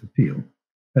Court of Appeal.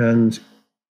 And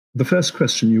the first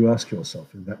question you ask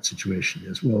yourself in that situation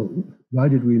is, well, why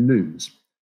did we lose?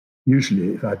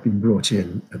 Usually, if I've been brought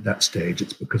in at that stage,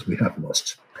 it's because we have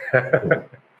lost.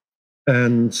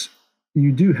 And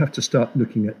you do have to start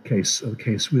looking at a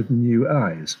case with new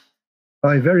eyes.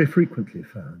 I very frequently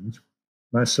found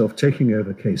myself taking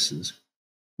over cases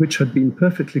which had been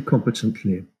perfectly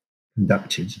competently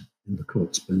conducted in the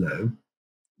courts below,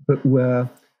 but where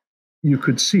you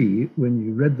could see, when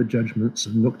you read the judgments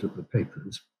and looked at the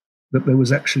papers, that there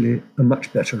was actually a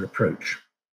much better approach,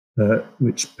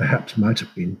 which perhaps might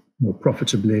have been more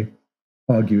profitably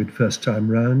argued first time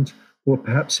round, or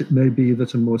perhaps it may be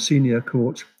that a more senior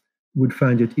court would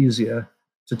find it easier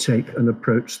to take an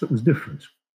approach that was different.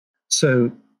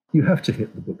 So you have to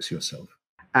hit the books yourself.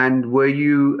 And were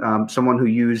you someone who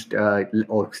used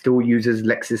or still uses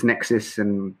LexisNexis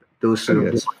and those sort of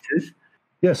devices?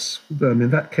 Yes, I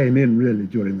mean, that came in really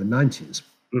during the 90s.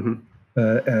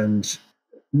 Mm-hmm. And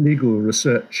legal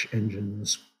research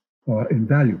engines are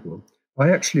invaluable.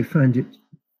 I actually find it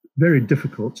very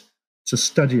difficult to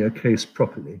study a case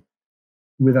properly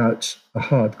without a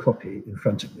hard copy in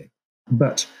front of me.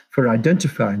 But for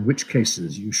identifying which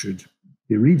cases you should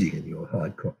be reading in your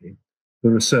hard copy, the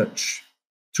research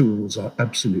tools are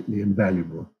absolutely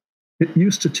invaluable. It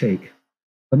used to take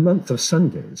a month of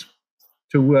Sundays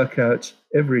to work out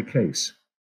every case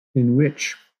in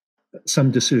which some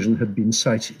decision had been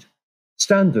cited.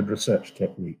 Standard research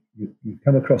technique. You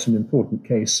come across an important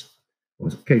case, or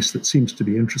a case that seems to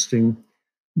be interesting.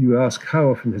 You ask, how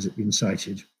often has it been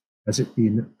cited? Has it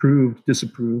been approved,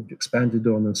 disapproved, expanded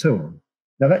on, and so on?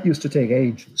 Now, that used to take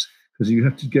ages, because you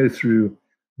have to go through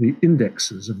the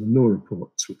indexes of the law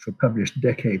reports, which were published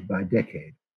decade by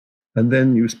decade. And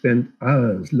then you spend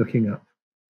hours looking up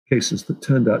cases that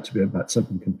turned out to be about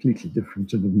something completely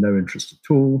different and of no interest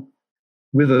at all.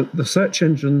 With the search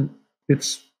engine,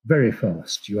 it's very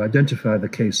fast. You identify the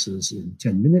cases in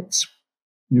 10 minutes.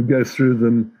 You go through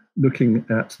them looking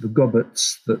at the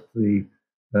gobbets that the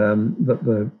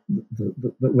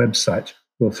website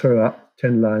will throw up,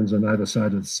 10 lines on either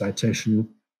side of the citation.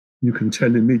 You can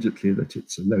tell immediately that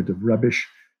it's a load of rubbish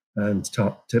and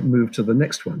start to move to the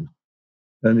next one.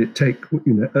 And it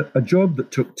a job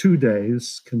that took 2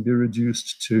 days can be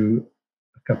reduced to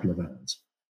a couple of hours.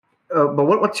 But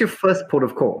what's your first port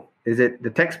of call? Is it the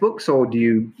textbooks, or do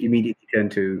you immediately turn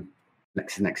to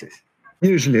LexisNexis?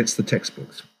 Usually it's the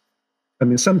textbooks. I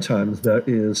mean, sometimes there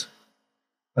is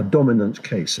a dominant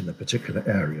case in a particular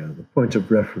area, the point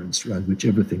of reference around which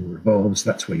everything revolves.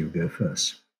 That's where you go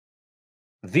first.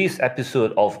 This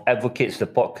episode of Advocates, the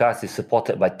podcast, is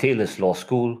supported by Taylor's Law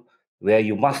School, where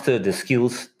you master the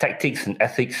skills, tactics, and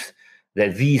ethics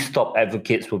that these top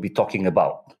advocates will be talking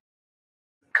about.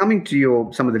 Coming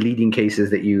to some of the leading cases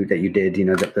that you did,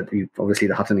 that you, obviously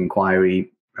the Hutton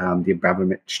Inquiry, the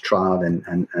Abramovich trial,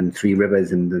 and Three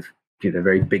Rivers, and the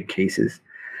very big cases.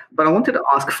 But I wanted to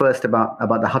ask first about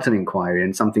the Hutton Inquiry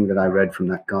and something that I read from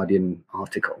that Guardian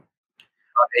article.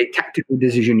 A tactical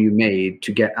decision you made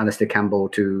to get Alistair Campbell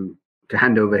to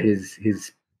hand over his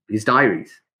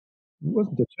diaries. It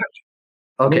wasn't a tactic.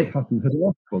 Okay. Lord Hutton had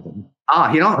asked for them.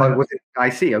 I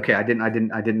see. Okay, I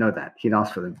didn't know that he'd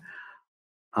asked for them.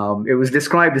 It was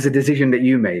described as a decision that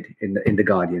you made in the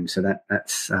Guardian. So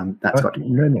that's got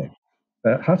no.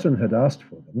 Hutton had asked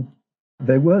for them.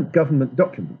 They weren't government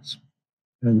documents,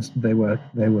 and they were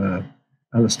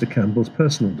Alistair Campbell's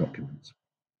personal documents.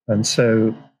 And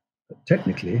so,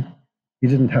 technically, he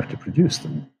didn't have to produce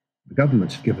them. The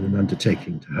government had given an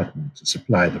undertaking to Hutton to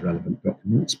supply the relevant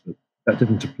documents, but that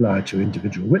didn't apply to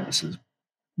individual witnesses.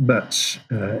 But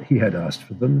he had asked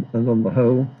for them, and on the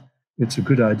whole, it's a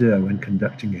good idea when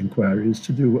conducting inquiries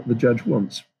to do what the judge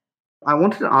wants. I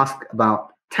wanted to ask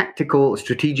about tactical,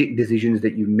 strategic decisions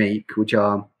that you make, which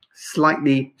are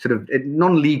slightly sort of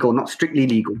non-legal, not strictly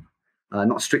legal,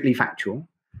 not strictly factual,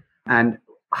 and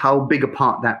how big a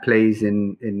part that plays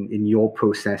in your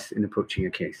process in approaching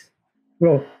a case.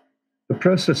 Well, the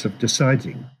process of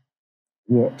deciding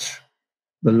what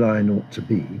the line ought to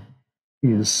be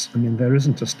is, there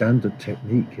isn't a standard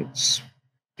technique.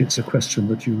 It's a question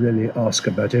that you really ask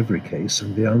about every case,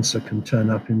 and the answer can turn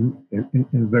up in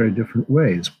very different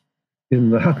ways. In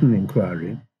the Hutton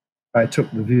inquiry, I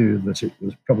took the view that it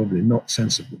was probably not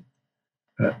sensible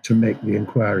to make the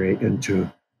inquiry into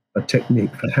a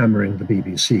technique for hammering the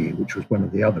BBC, which was one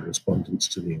of the other respondents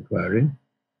to the inquiry.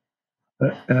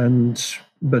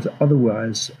 But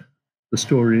otherwise, the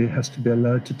story has to be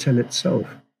allowed to tell itself.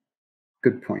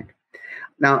 Good point.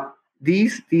 Now,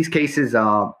 these cases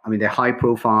are, they're high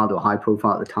profile. They were high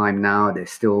profile at the time. Now they're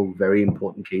still very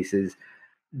important cases.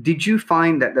 Did you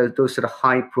find that those sort of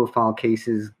high profile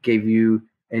cases gave you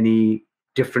any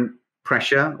different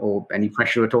pressure or any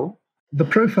pressure at all? The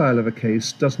profile of a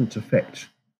case doesn't affect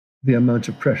the amount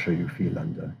of pressure you feel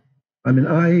under.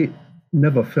 I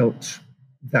never felt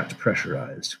that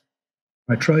pressurized.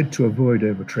 I tried to avoid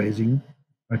overtracing.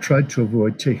 I tried to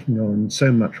avoid taking on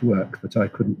so much work that I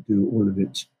couldn't do all of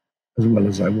it as well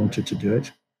as I wanted to do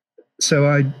it. So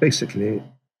I basically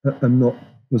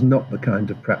was not the kind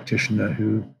of practitioner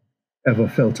who ever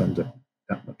felt under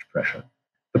that much pressure.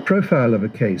 The profile of a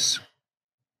case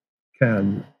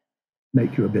can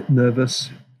make you a bit nervous.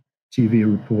 TV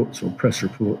reports or press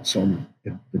reports on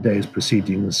the day's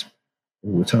proceedings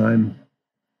all the time.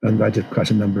 And I did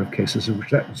quite a number of cases in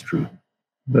which that was true.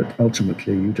 But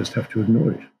ultimately, you just have to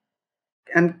ignore it.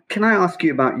 And can I ask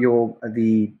you about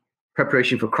the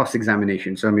preparation for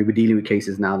cross-examination? So, we're dealing with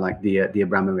cases now like the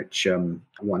Abramovich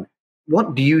one.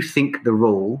 What do you think the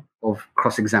role of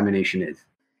cross-examination is?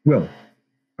 Well,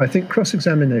 I think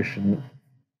cross-examination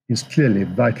is clearly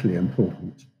vitally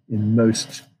important in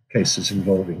most cases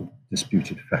involving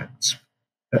disputed facts.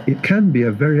 It can be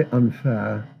a very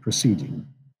unfair proceeding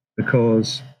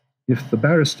because if the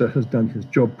barrister has done his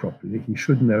job properly, he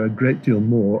should know a great deal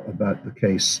more about the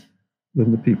case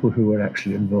than the people who are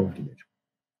actually involved in it.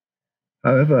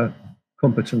 However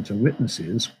competent a witness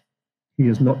is, he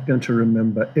is not going to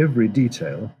remember every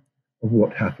detail of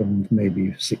what happened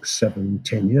maybe 6, 7,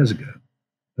 10 years ago.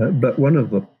 But one of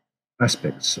the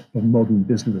aspects of modern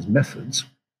business methods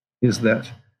is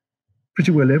that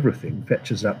pretty well everything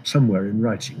fetches up somewhere in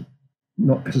writing,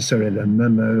 not necessarily a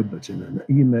memo, but in an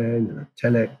email, in a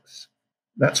telex.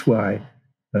 That's why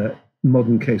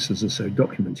modern cases are so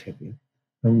document heavy,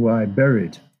 and why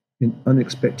buried in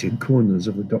unexpected corners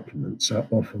of the documents are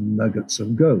often nuggets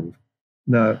of gold.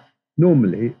 Now,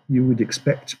 normally you would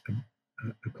expect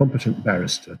a competent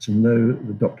barrister to know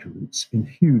the documents in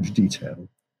huge detail,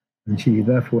 and he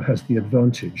therefore has the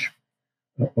advantage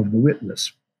of the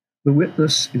witness. The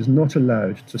witness is not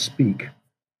allowed to speak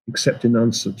except in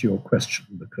answer to your question,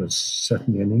 because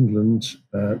certainly in England,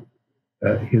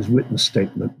 his witness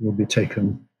statement will be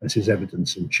taken as his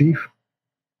evidence in chief.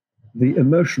 The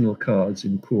emotional cards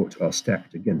in court are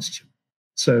stacked against him.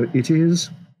 So it is,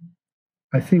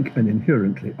 I think, an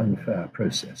inherently unfair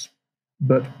process.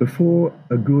 But before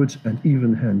a good and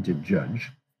even-handed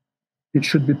judge, it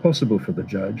should be possible for the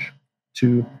judge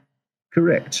to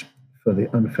correct for the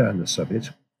unfairness of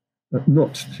it,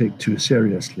 not to take too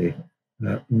seriously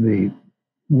the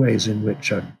ways in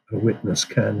which a witness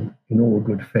can, in all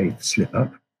good faith, slip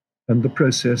up. And the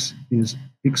process is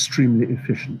extremely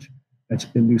efficient at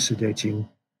elucidating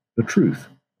the truth.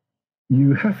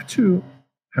 You have to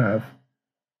have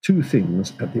two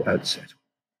things at the outset.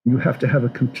 You have to have a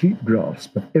complete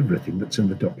grasp of everything that's in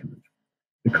the document,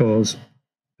 because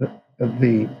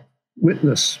the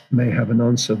witness may have an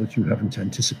answer that you haven't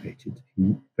anticipated.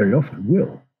 He very often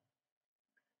will.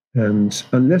 And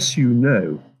unless you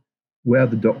know where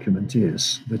the document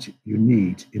is that you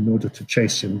need in order to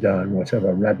chase him down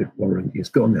whatever rabbit warren he's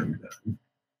gone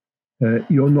down,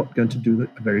 you're not going to do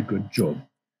a very good job.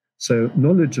 So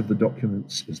knowledge of the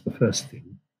documents is the first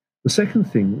thing. The second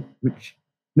thing, which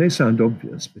may sound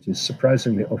obvious but is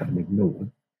surprisingly often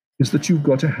ignored, is that you've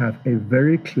got to have a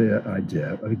very clear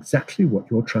idea of exactly what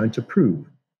you're trying to prove.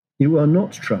 You are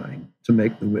not trying to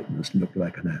make the witness look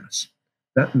like an ass.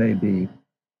 That may be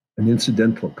an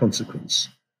incidental consequence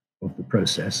of the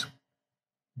process,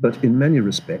 but in many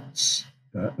respects,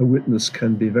 a witness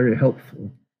can be very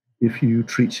helpful if you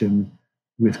treat him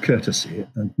with courtesy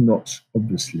and not,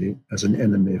 obviously, as an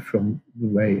enemy from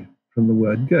the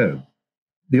word go.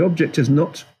 The object is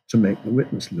not to make the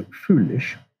witness look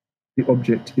foolish. The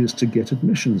object is to get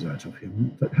admissions out of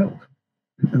him that help.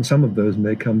 And some of those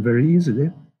may come very easily.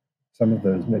 Some of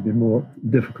those may be more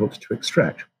difficult to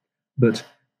extract. But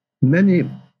many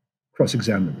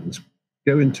cross-examiners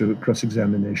go into a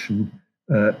cross-examination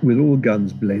with all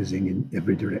guns blazing in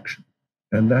every direction.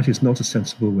 And that is not a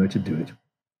sensible way to do it.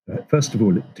 First of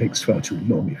all, it takes far too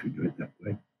long if you do it that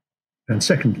way. And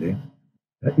secondly,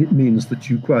 it means that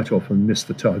you quite often miss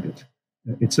the target.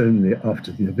 It's only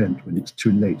after the event, when it's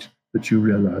too late, that you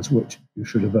realize what you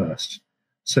should have asked.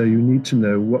 So you need to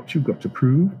know what you've got to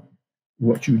prove,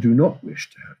 what you do not wish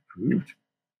to have proved.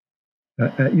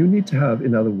 You need to have,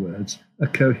 in other words, a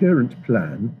coherent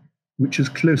plan which is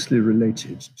closely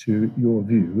related to your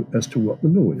view as to what the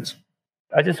law is.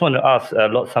 I just want to ask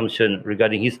Lord Sumption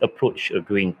regarding his approach of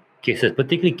doing cases,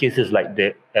 particularly cases like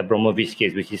the Abramovich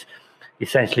case, which is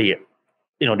essentially,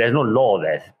 there's no law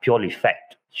there, it's purely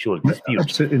factual dispute.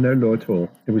 Absolutely no law at all.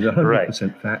 It was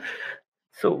 100% fact.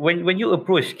 So when you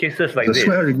approach cases like this... The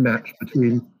swearing match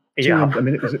between two... I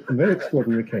mean, it was a very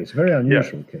extraordinary case, a very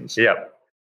unusual case. Yeah.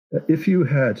 If you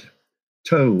had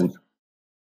told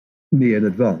me in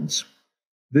advance,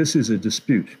 this is a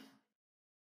dispute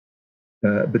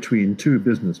between two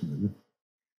businessmen,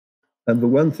 and the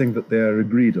one thing that they are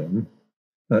agreed on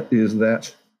is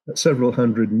that several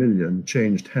hundred million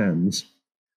changed hands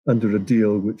under a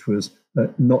deal which was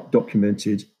not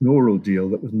documented, an oral deal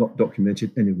that was not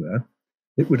documented anywhere,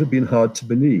 it would have been hard to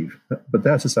believe. But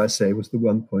that, as I say, was the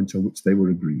one point on which they were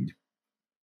agreed.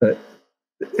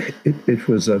 It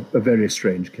was a very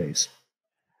strange case.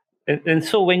 And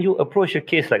so when you approach a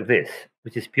case like this,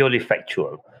 which is purely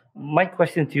factual, my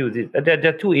question to you is, there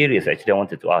are two areas actually I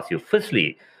wanted to ask you.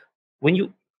 Firstly, when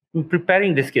you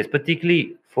preparing this case,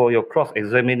 particularly for your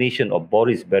cross-examination of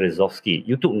Boris Berezovsky,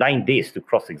 you took 9 days to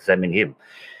cross-examine him.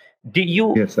 Did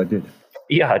you? Yes, I did.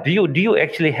 Yeah. Do you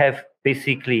actually have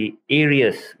basically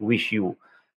areas which you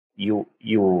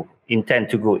intend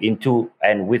to go into,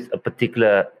 and with a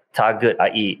particular target,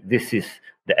 i.e., this is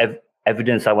the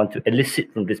evidence I want to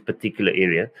elicit from this particular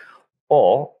area,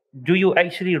 or do you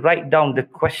actually write down the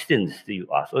questions that you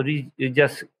ask, or do you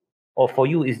just, or for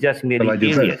you it's just merely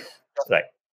areas? Right.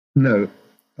 No,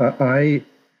 I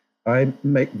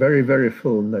make very, very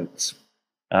full notes,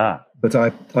 but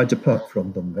I depart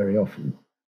from them very often.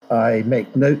 I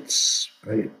make notes,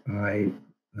 I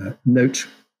note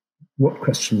what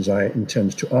questions I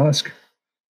intend to ask,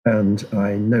 and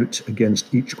I note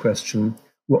against each question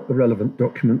what the relevant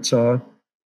documents are,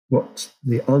 what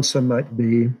the answer might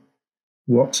be,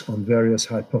 what on various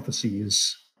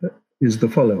hypotheses is the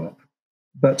follow-up.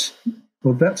 But,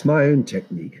 well, that's my own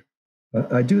technique.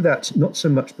 I do that not so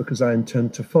much because I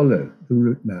intend to follow the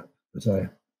route map that I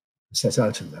set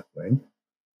out in that way.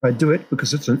 I do it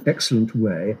because it's an excellent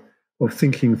way of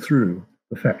thinking through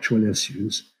the factual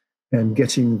issues and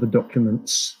getting the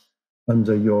documents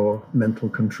under your mental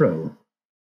control.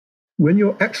 When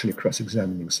you're actually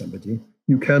cross-examining somebody,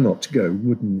 you cannot go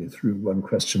woodenly through one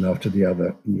question after the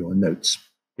other in your notes.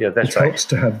 Yeah, that's right. It helps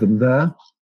to have them there,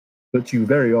 but you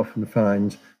very often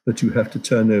find that you have to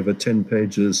turn over 10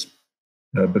 pages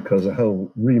because a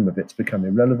whole ream of it's become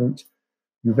irrelevant.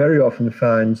 You very often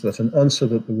find that an answer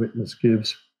that the witness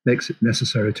gives makes it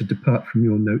necessary to depart from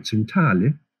your notes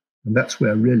entirely, and that's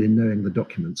where really knowing the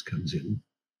documents comes in.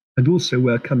 And also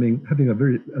where having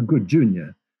a good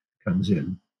junior comes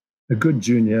in, a good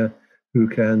junior who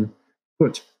can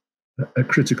put a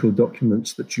critical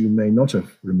document that you may not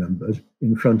have remembered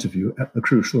in front of you at the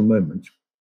crucial moment.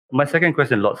 My second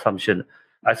question, Lord Sumption,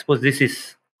 I suppose this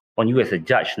is on you as a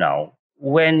judge now.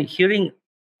 When hearing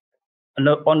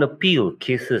on appeal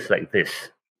cases like this,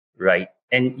 right,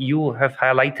 and you have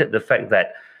highlighted the fact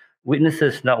that witness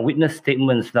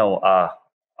statements now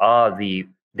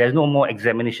there's no more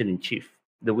examination in chief.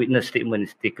 The witness statement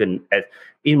is taken as,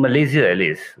 in Malaysia at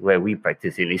least, where we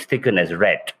practice it, is taken as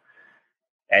read.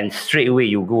 And straight away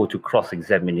you go to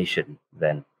cross-examination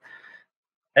then.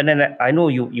 And then I know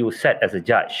you sat as a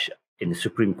judge in the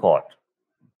Supreme Court,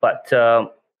 but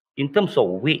in terms of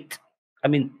weight, I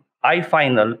mean, I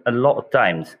find a lot of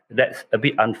times that's a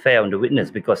bit unfair on the witness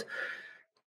because,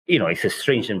 it's a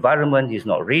strange environment, he's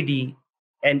not ready,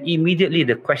 and immediately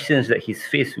the questions that he's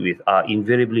faced with are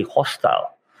invariably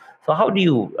hostile. So how do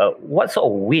you, what sort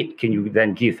of weight can you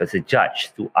then give as a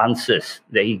judge to answers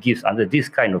that he gives under these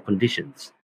kind of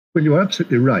conditions? Well, you're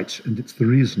absolutely right. And it's the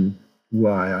reason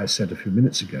why I said a few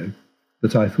minutes ago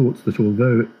that I thought that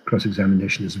although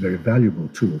cross-examination is a very valuable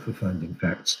tool for finding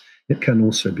facts, it can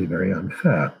also be very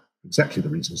unfair, exactly the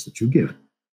reasons that you give.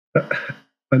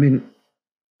 I mean,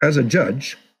 as a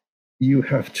judge, you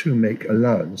have to make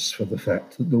allowance for the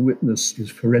fact that the witness is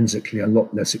forensically a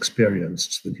lot less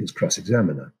experienced than his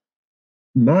cross-examiner.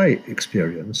 My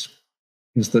experience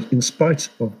is that in spite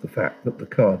of the fact that the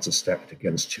cards are stacked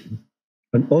against you,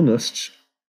 an honest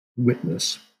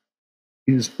witness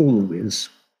is always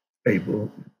able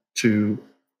to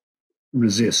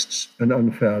resist an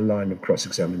unfair line of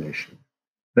cross-examination.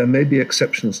 There may be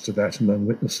exceptions to that among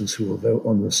witnesses who, although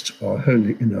honest, are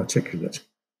wholly inarticulate,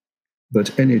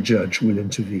 but any judge will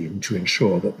intervene to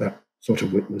ensure that that sort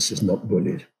of witness is not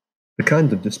bullied. The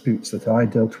kind of disputes that I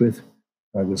dealt with,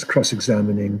 I was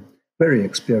cross-examining very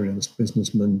experienced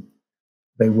businessmen.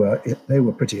 They were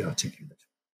pretty articulate.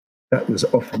 That was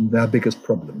often their biggest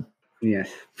problem. Yes.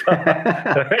 Could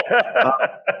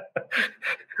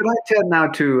I turn now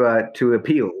to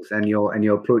appeals and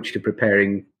your approach to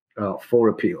preparing for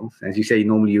appeals? As you say,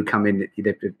 normally you come in,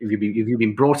 if you've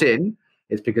been brought in,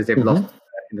 it's because they've lost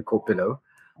in the court below.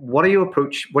 What is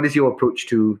your approach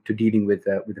to dealing with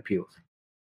appeals?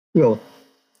 Well,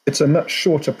 it's a much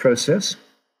shorter process.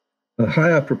 A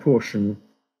higher proportion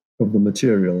of the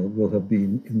material will have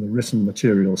been in the written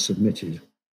material submitted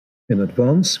in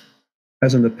advance.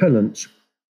 As an appellant,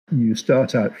 you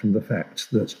start out from the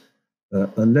fact that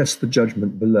unless the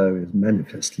judgment below is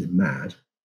manifestly mad,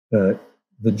 the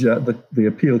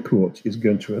appeal court is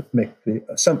going to make the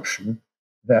assumption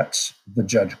that the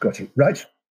judge got it right.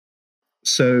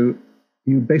 So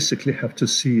you basically have to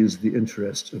seize the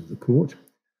interest of the court.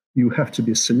 You have to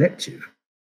be selective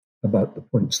about the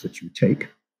points that you take.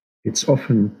 It's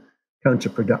often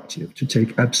counterproductive to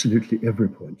take absolutely every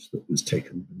point that was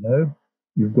taken below.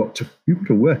 You've got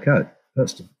to work out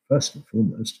first and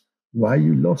foremost why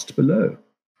you lost below.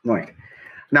 Right.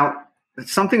 Now,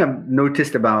 something I've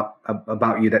noticed about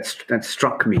you that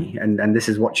struck me, and this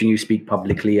is watching you speak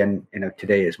publicly and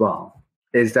today as well,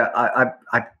 is that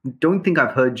I don't think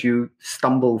I've heard you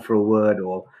stumble for a word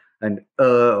or an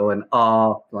or an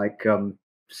R like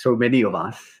so many of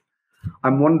us.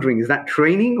 I'm wondering, is that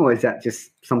training or is that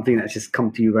just something that's just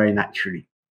come to you very naturally?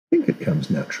 I think it comes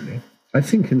naturally. I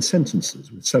think in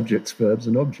sentences with subjects, verbs,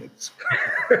 and objects.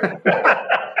 We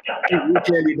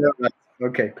clearly don't.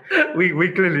 Okay. We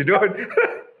clearly don't.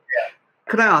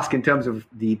 Could I ask, in terms of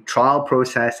the trial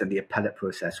process and the appellate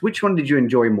process, which one did you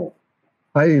enjoy more?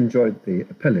 I enjoyed the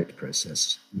appellate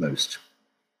process most.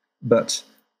 But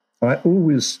I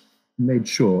always made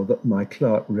sure that my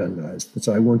clerk realized that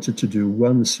I wanted to do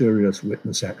one serious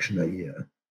witness action a year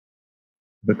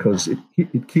because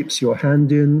it keeps your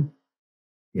hand in.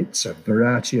 It's a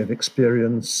variety of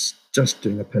experience. Just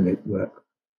doing appellate work,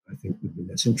 I think, would be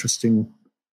less interesting,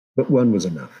 but one was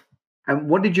enough. And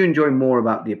what did you enjoy more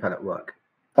about the appellate work?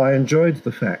 I enjoyed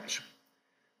the fact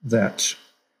that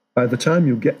by the time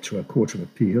you get to a Court of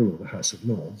Appeal or the House of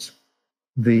Lords,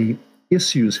 the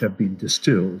issues have been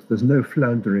distilled. There's no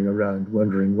floundering around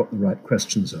wondering what the right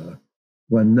questions are.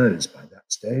 One knows by that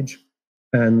stage.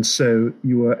 And so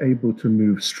you are able to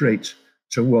move straight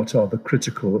to what are the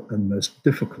critical and most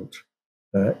difficult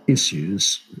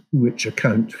issues which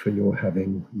account for your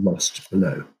having lost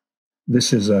below.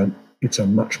 It's a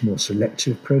much more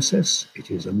selective process.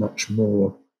 It is a much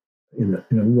more, in a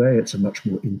way, it's a much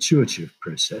more intuitive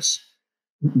process.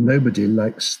 Nobody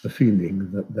likes the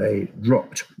feeling that they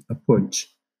dropped a point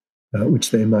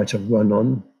which they might have won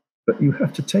on, but you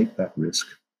have to take that risk.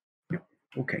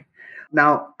 Okay.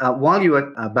 Now, while you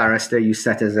were a barrister, you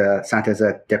sat as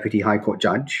a deputy High Court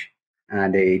judge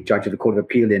and a judge of the Court of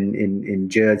Appeal in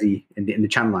Jersey, in the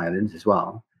Channel Islands as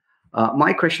well.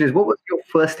 My question is, what was your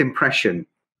first impression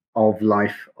of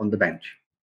life on the bench?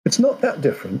 It's not that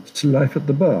different to life at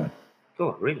the bar.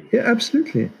 Oh, really? Yeah,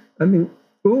 absolutely. I mean,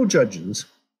 all judges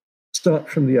start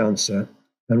from the answer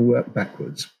and work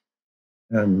backwards.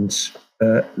 And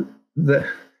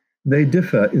they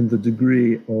differ in the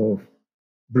degree of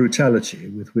brutality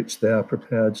with which they are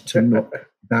prepared to knock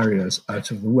barriers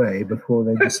out of the way before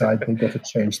they decide they've got to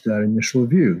change their initial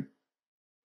view.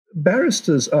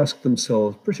 Barristers ask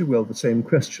themselves pretty well the same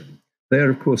question. They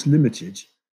are, of course, limited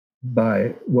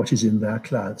by what is in their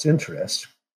client's interest,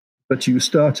 but you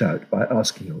start out by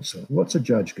asking yourself, what's a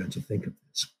judge going to think of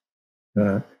this?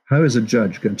 How is a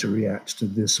judge going to react to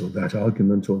this or that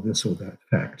argument or this or that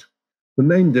fact? The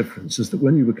main difference is that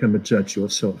when you become a judge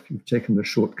yourself, you've taken a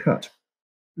shortcut.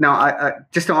 Now, I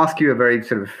just to ask you a very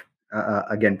sort of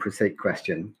again, prosaic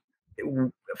question.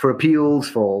 For appeals,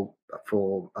 for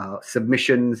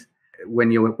submissions,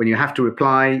 when you have to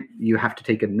reply, you have to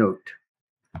take a note.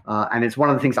 And it's one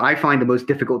of the things I find the most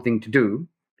difficult thing to do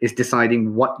is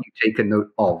deciding what you take a note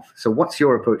of. So what's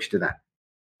your approach to that?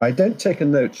 I don't take a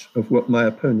note of what my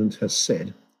opponent has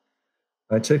said.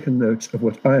 I take a note of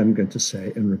what I am going to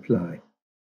say in reply.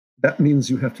 That means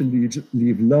you have to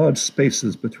leave large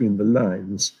spaces between the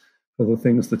lines for the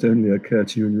things that only occur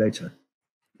to you later.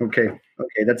 Okay,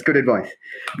 that's good advice.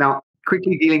 Now,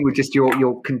 quickly dealing with just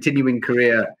your continuing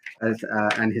career as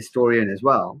an historian as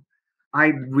well,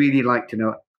 I'd really like to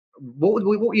know what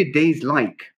were your days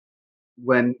like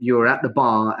when you were at the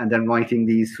bar and then writing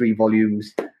these 3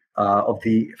 volumes for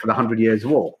the 100 Years'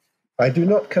 War? I do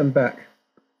not come back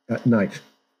at night,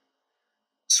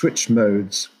 switch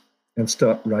modes, and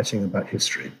start writing about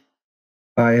history.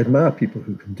 I admire people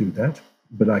who can do that,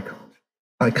 but I can't.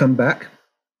 I come back.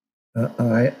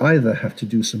 I either have to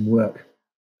do some work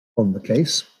on the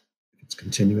case, if it's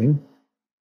continuing,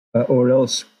 or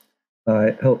else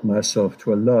I help myself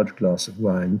to a large glass of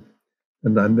wine,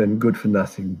 and I'm then good for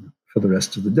nothing for the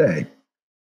rest of the day.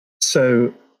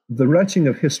 So the writing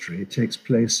of history takes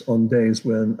place on days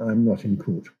when I'm not in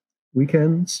court.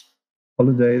 Weekends,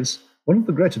 holidays. One of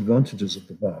the great advantages of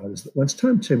the bar is that one's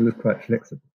timetable is quite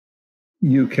flexible.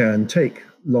 You can take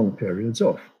long periods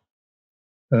off.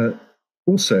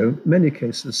 Also, many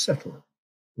cases settle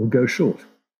or go short.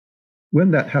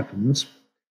 When that happens,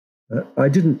 I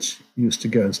didn't used to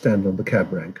go and stand on the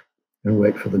cab rank and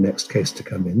wait for the next case to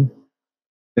come in.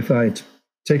 If I'd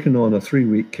taken on a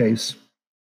 3-week case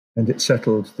and it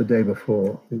settled the day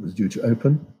before it was due to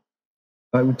open,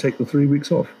 I would take the 3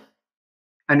 weeks off.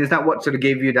 And is that what sort of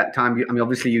gave you that time? I mean,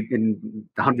 obviously, in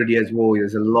the 100 Years' War,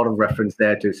 there's a lot of reference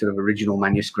there to sort of original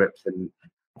manuscripts and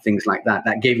things like that.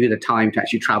 That gave you the time to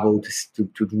actually travel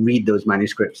to read those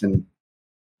manuscripts. And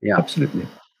yeah, absolutely.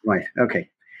 Right. Okay.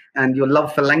 And your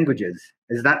love for languages,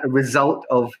 is that a result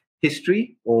of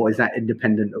history or is that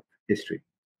independent of history?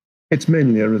 It's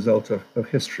mainly a result of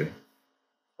history.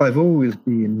 I've always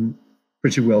been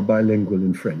pretty well bilingual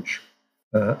in French.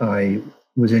 I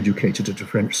was educated at a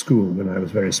French school when I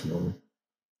was very small,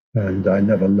 and I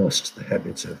never lost the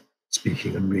habit of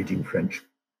speaking and reading French.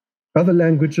 Other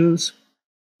languages,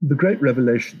 the great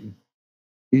revelation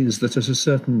is that at a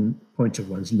certain point of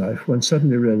one's life, one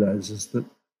suddenly realizes that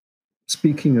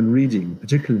speaking and reading,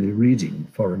 particularly reading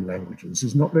foreign languages,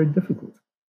 is not very difficult.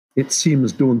 It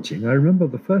seems daunting. I remember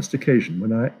the first occasion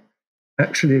when I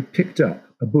actually picked up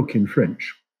a book in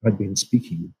French. I'd been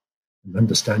speaking and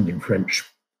understanding French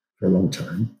for a long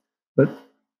time, but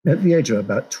at the age of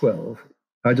about 12,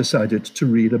 I decided to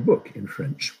read a book in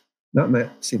French. That might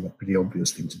seem a pretty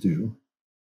obvious thing to do,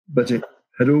 but it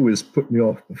had always put me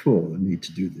off before the need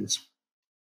to do this.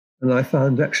 And I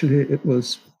found actually it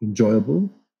was enjoyable.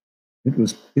 It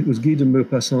was Guy de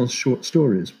Maupassant's short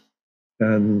stories.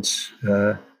 And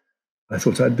I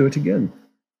thought I'd do it again.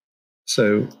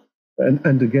 So,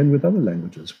 and again with other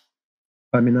languages.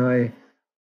 I mean,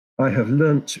 I have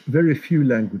learnt very few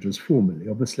languages formally.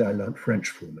 Obviously, I learnt French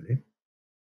formally.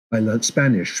 I learnt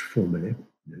Spanish formally,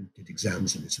 did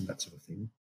exams in it and that sort of thing.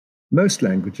 Most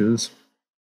languages,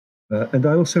 and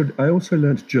I also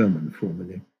learnt German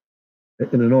formally.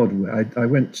 In an odd way, I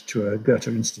went to a Goethe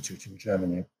Institute in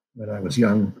Germany when I was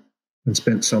young and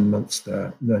spent some months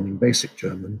there learning basic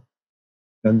German.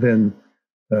 And then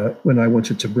when I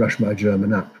wanted to brush my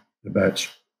German up about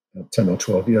 10 or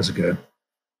 12 years ago,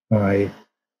 I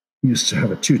used to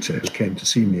have a tutor who came to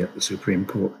see me at the Supreme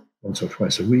Court once or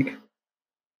twice a week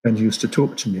and used to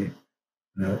talk to me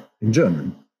in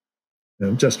German,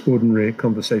 just ordinary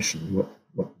conversation,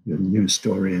 what news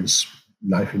stories,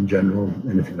 life in general,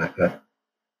 anything like that.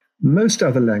 Most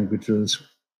other languages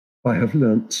I have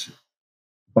learnt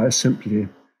by simply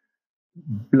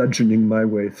bludgeoning my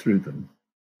way through them.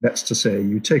 That's to say,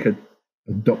 you take a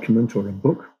document or a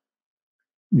book,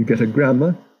 you get a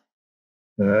grammar,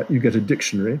 you get a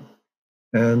dictionary,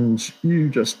 and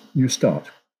you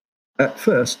start. At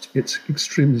first, it's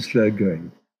extremely slow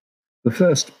going. The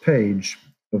first page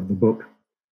of the book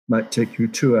might take you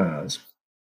 2 hours.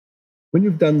 When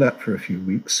you've done that for a few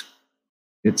weeks,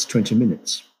 it's 20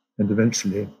 minutes, and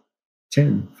eventually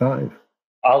 10, 5.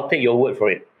 I'll take your word for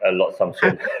it, Lord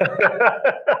Sumption.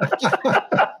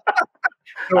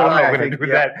 I'm not going to do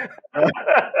that.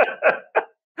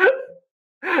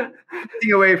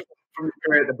 Getting away from your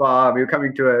career at the bar, we're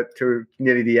coming to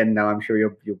nearly the end now. I'm sure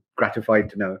you're gratified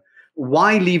to know.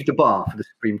 Why leave the bar for the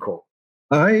Supreme Court?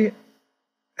 I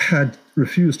had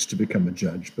refused to become a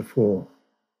judge before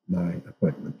my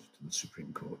appointment to the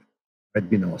Supreme Court. I'd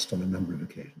been asked on a number of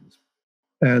occasions.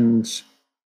 And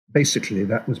basically,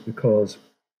 that was because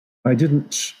I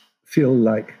didn't feel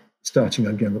like starting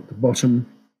again at the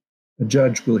bottom. A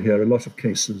judge will hear a lot of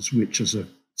cases which, as a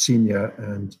senior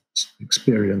and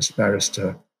experienced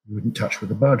barrister, you wouldn't touch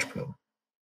with a barge pole.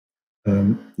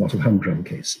 A lot of humdrum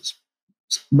cases.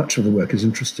 Much of the work is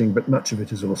interesting, but much of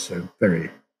it is also very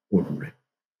ordinary.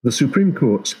 The Supreme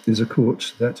Court is a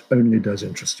court that only does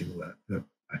interesting work.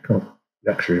 I can't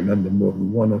actually remember more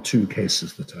than one or two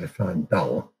cases that I find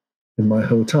dull in my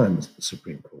whole time as the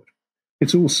Supreme Court.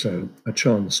 It's also a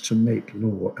chance to make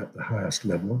law at the highest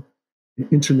level.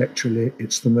 Intellectually,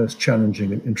 it's the most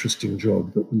challenging and interesting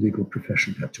job that the legal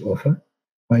profession had to offer.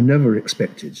 I never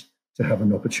expected to have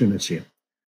an opportunity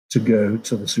to go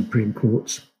to the Supreme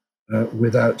Court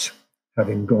without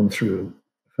having gone through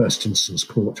first instance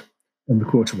court and the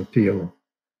Court of Appeal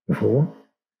before.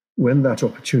 When that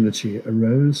opportunity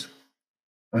arose,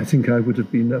 I think I would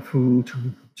have been a fool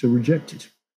to reject it.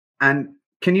 And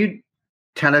can you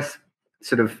tell us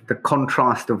sort of the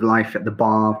contrast of life at the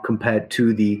bar compared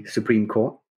to the Supreme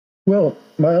Court? Well,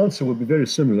 my answer would be very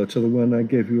similar to the one I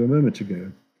gave you a moment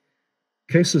ago.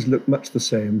 Cases look much the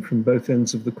same from both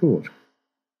ends of the court,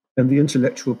 and the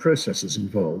intellectual processes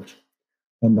involved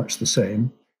are much the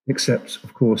same, except,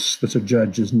 of course, that a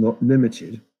judge is not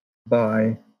limited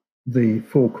by the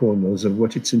four corners of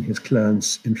what it's in his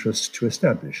client's interest to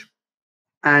establish.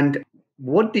 And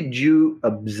what did you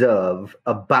observe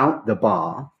about the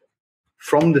bar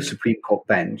from the Supreme Court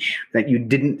bench that you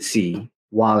didn't see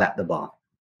while at the bar?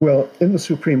 Well, in the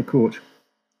Supreme Court,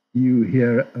 you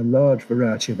hear a large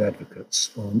variety of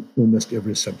advocates on almost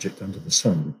every subject under the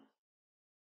sun.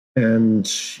 And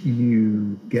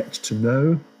you get to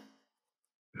know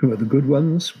who are the good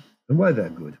ones and why they're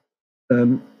good.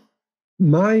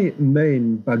 My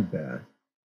main bugbear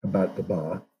about the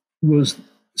bar was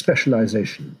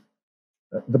specialization.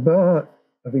 The Bar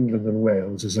of England and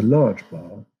Wales is a large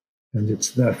bar, and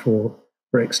it therefore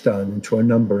breaks down into a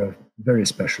number of very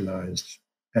specialized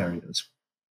areas.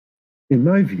 In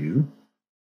my view,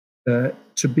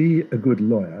 to be a good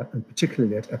lawyer, and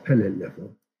particularly at appellate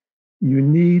level, you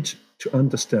need to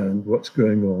understand what's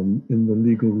going on in the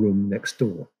legal room next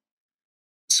door.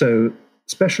 So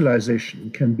specialization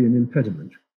can be an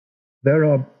impediment. There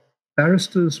are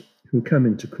barristers who come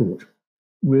into court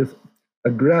with a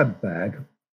grab bag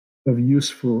of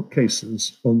useful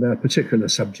cases on their particular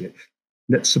subject.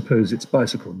 Let's suppose it's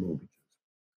bicycle mortgages.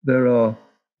 There are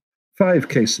 5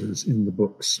 cases in the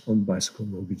books on bicycle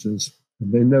mortgages,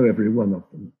 and they know every one of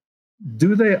them.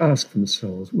 Do they ask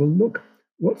themselves, well, look,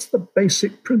 what's the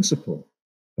basic principle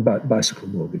about bicycle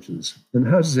mortgages, and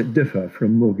how does it differ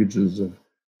from mortgages of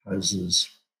houses,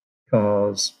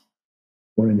 cars,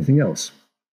 or anything else?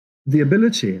 The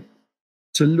ability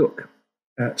to look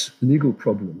at legal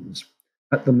problems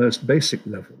at the most basic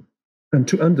level and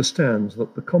to understand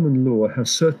that the common law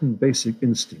has certain basic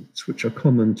instincts which are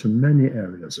common to many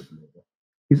areas of law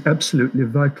is absolutely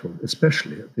vital,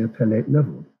 especially at the appellate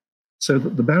level. So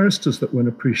that the barristers that one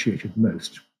appreciated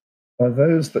most are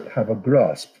those that have a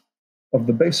grasp of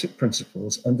the basic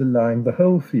principles underlying the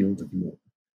whole field of law,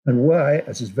 and why,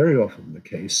 as is very often the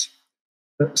case,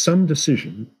 that some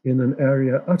decision in an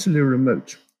area utterly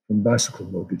remote from bicycle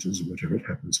mortgages, or whatever it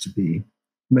happens to be,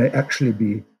 may actually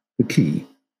be the key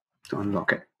to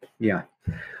unlock it. Yeah.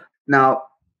 Now,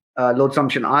 Lord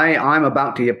Sumption, I'm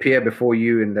about to appear before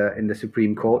you in the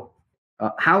Supreme Court.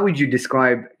 How would you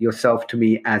describe yourself to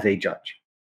me as a judge?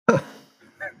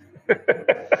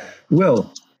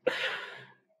 Well,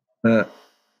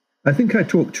 I think I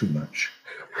talk too much.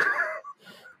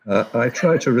 I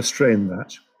try to restrain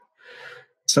that,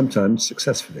 sometimes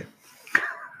successfully.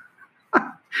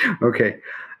 Okay.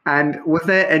 And was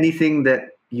there anything that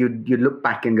you look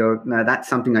back and go, no, that's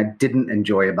something I didn't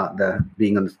enjoy about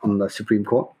being on the Supreme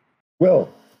Court?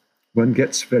 Well, one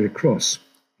gets very cross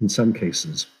in some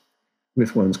cases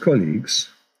with one's colleagues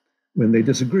when they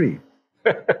disagree.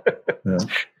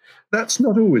 That's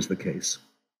not always the case.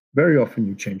 Very often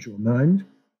you change your mind.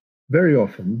 Very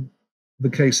often the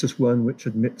case is one which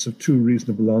admits of 2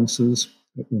 reasonable answers,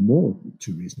 or more than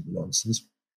 2 reasonable answers.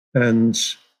 And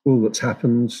all that's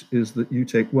happened is that you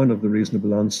take one of the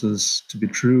reasonable answers to be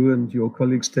true and your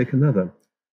colleagues take another.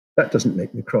 That doesn't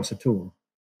make me cross at all.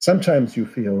 Sometimes you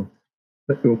feel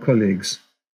that your colleagues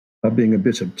are being a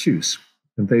bit obtuse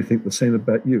and they think the same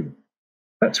about you.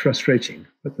 That's frustrating,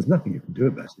 but there's nothing you can do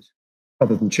about it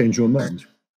other than change your mind.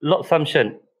 Lord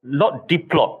Sumption, Lord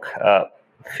Diplock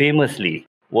famously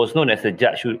was known as a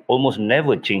judge who almost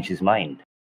never changed his mind.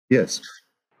 Yes.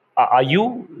 Are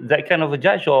you that kind of a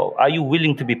judge, or are you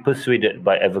willing to be persuaded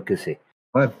by advocacy?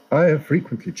 I have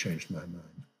frequently changed my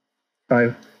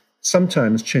mind.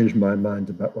 sometimes changed my mind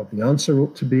about what the answer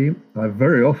ought to be. I've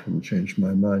very often changed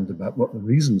my mind about what the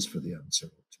reasons for the answer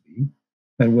ought to be.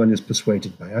 And one is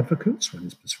persuaded by advocates, one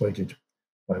is persuaded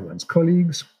by one's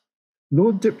colleagues.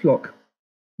 Lord Diplock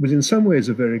was in some ways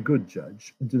a very good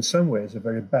judge and in some ways a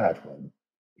very bad one.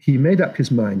 He made up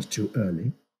his mind too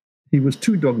early. He was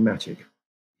too dogmatic.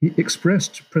 He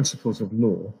expressed principles of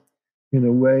law in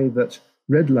a way that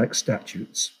read like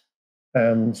statutes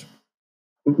and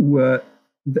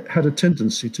had a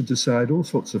tendency to decide all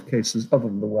sorts of cases other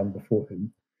than the one before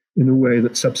him in a way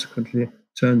that subsequently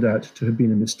turned out to have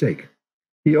been a mistake.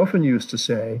 He often used to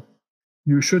say,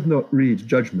 you should not read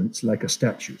judgments like a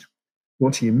statute.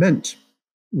 What he meant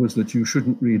was that you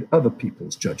shouldn't read other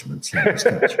people's judgments like a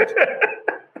statute.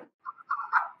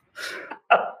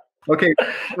 Okay,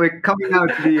 we're coming now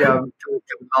to the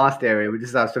last area, which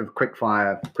is our sort of quick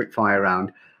fire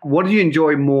round. What do you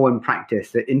enjoy more in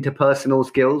practice, the interpersonal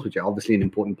skills, which are obviously an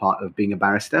important part of being a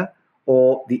barrister,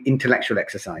 or the intellectual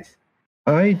exercise?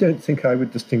 I don't think I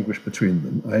would distinguish between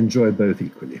them. I enjoy both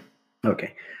equally.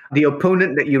 Okay. The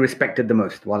opponent that you respected the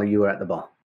most while you were at the bar?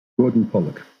 Gordon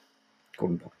Pollock.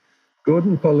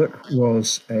 Gordon Pollock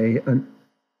was an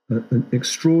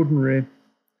extraordinary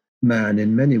man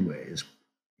in many ways.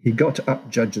 He got up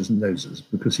judges' noses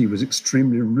because he was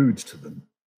extremely rude to them.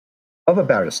 Other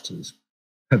barristers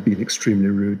have been extremely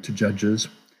rude to judges,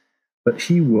 but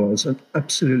he was an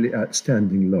absolutely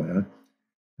outstanding lawyer.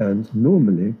 And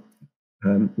normally,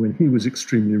 when he was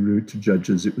extremely rude to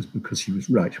judges, it was because he was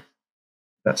right.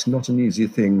 That's not an easy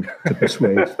thing to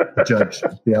persuade the judge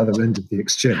at the other end of the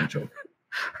exchange of.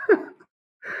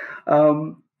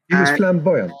 He was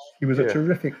flamboyant. He was a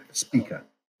terrific speaker.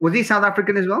 Was he South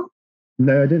African as well?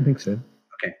 No, I don't think so.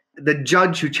 Okay. The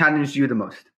judge who challenged you the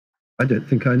most? I don't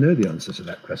think I know the answer to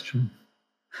that question.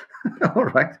 All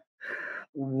right.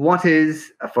 What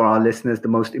is, for our listeners, the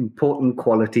most important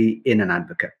quality in an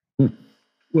advocate?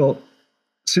 Well,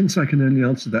 since I can only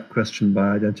answer that question by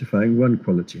identifying one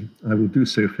quality, I will do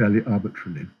so fairly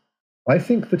arbitrarily. I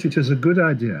think that it is a good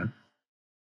idea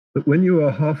that when you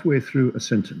are halfway through a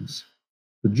sentence,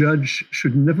 the judge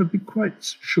should never be quite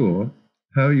sure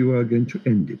how you are going to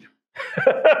end it.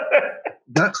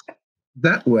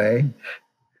 That way,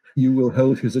 you will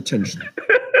hold his attention.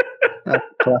 That's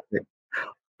classic.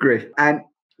 Great. And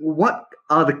what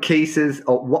are the cases,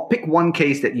 or pick one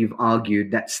case that you've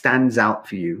argued that stands out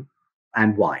for you,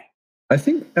 and why? I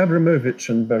think Abramovich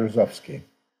and Berezovsky,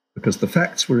 because the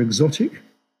facts were exotic,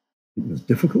 it was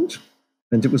difficult,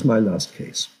 and it was my last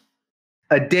case.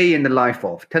 A day in the life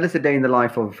of. Tell us a day in the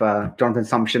life of Jonathan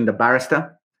Sumption, the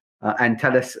barrister, and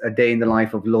tell us a day in the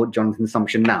life of Lord Jonathan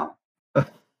Sumption now.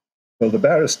 Well, the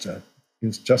barrister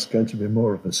is just going to be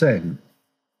more of the same.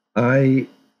 I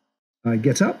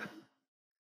get up.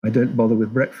 I don't bother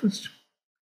with breakfast.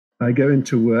 I go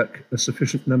into work a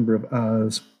sufficient number of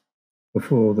hours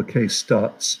before the case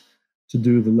starts to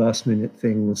do the last-minute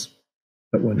things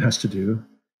that one has to do.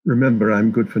 Remember,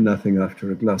 I'm good for nothing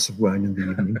after a glass of wine in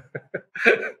the evening.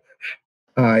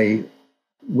 I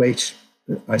wait.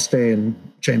 I stay in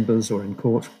chambers or in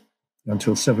court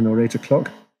until 7 or 8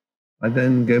 o'clock. I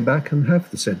then go back and have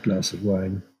the said glass of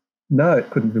wine. Now it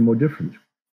couldn't be more different,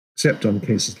 except on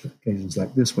occasions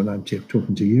like this when I'm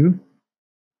talking to you.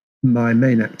 My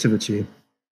main activity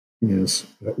is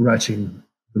writing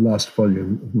the last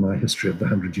volume of my History of the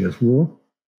 100 Years' War.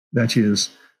 That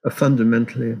is a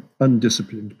fundamentally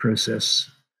undisciplined process,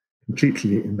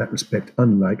 completely in that respect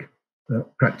unlike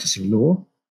practicing law.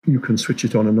 You can switch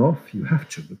it on and off. You have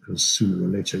to, because sooner or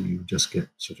later you just get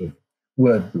sort of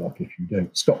word block if you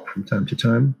don't stop from time to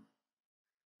time.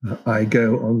 I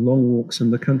go on long walks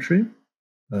in the country.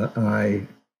 I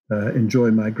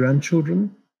enjoy my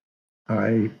grandchildren.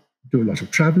 I do a lot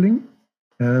of traveling,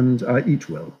 and I eat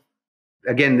well.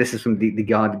 Again, this is from the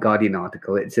Guardian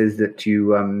article. It says that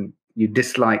you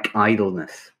dislike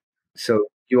idleness. So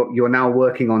you're now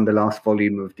working on the last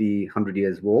volume of the 100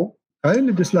 Years' War. I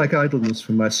only dislike idleness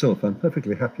for myself. I'm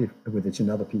perfectly happy with it in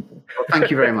other people. Well,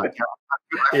 thank you very much.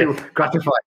 I feel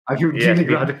gratified. I feel really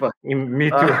gratified.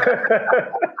 Me too.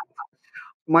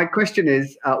 My question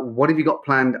is, what have you got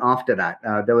planned after that?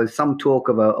 There was some talk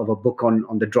of a book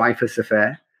on the Dreyfus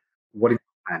affair. What have you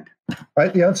got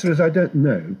planned? The answer is I don't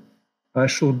know.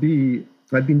 I've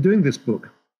been doing this book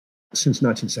since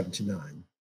 1979.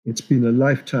 It's been a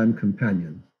lifetime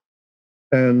companion.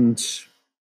 And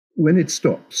when it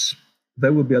stops,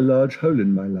 there will be a large hole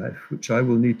in my life, which I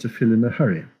will need to fill in a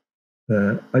hurry.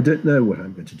 I don't know what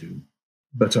I'm going to do,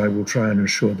 but I will try and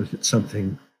ensure that it's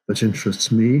something that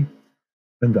interests me,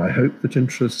 and I hope that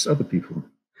interests other people.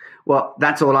 Well,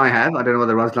 that's all I have. I don't know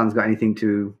whether Ruslan's got anything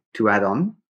to add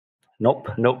on. Nope,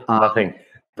 Um, nothing.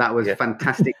 That was Yeah.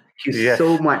 fantastic. Thank you Yes.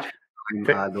 so much,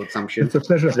 Lord Sumption. It's a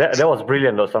pleasure. That was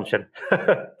brilliant, Lord Sumption.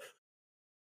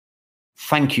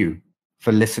 Thank you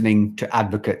for listening to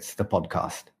Advocates, the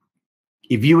podcast.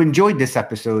 If you enjoyed this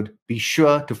episode, be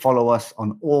sure to follow us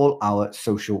on all our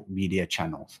social media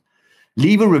channels.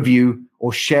 Leave a review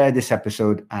or share this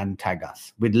episode and tag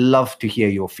us. We'd love to hear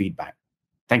your feedback.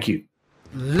 Thank you.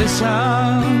 Listen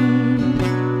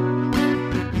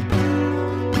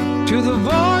to the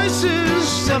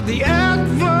voices of the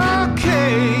advocates.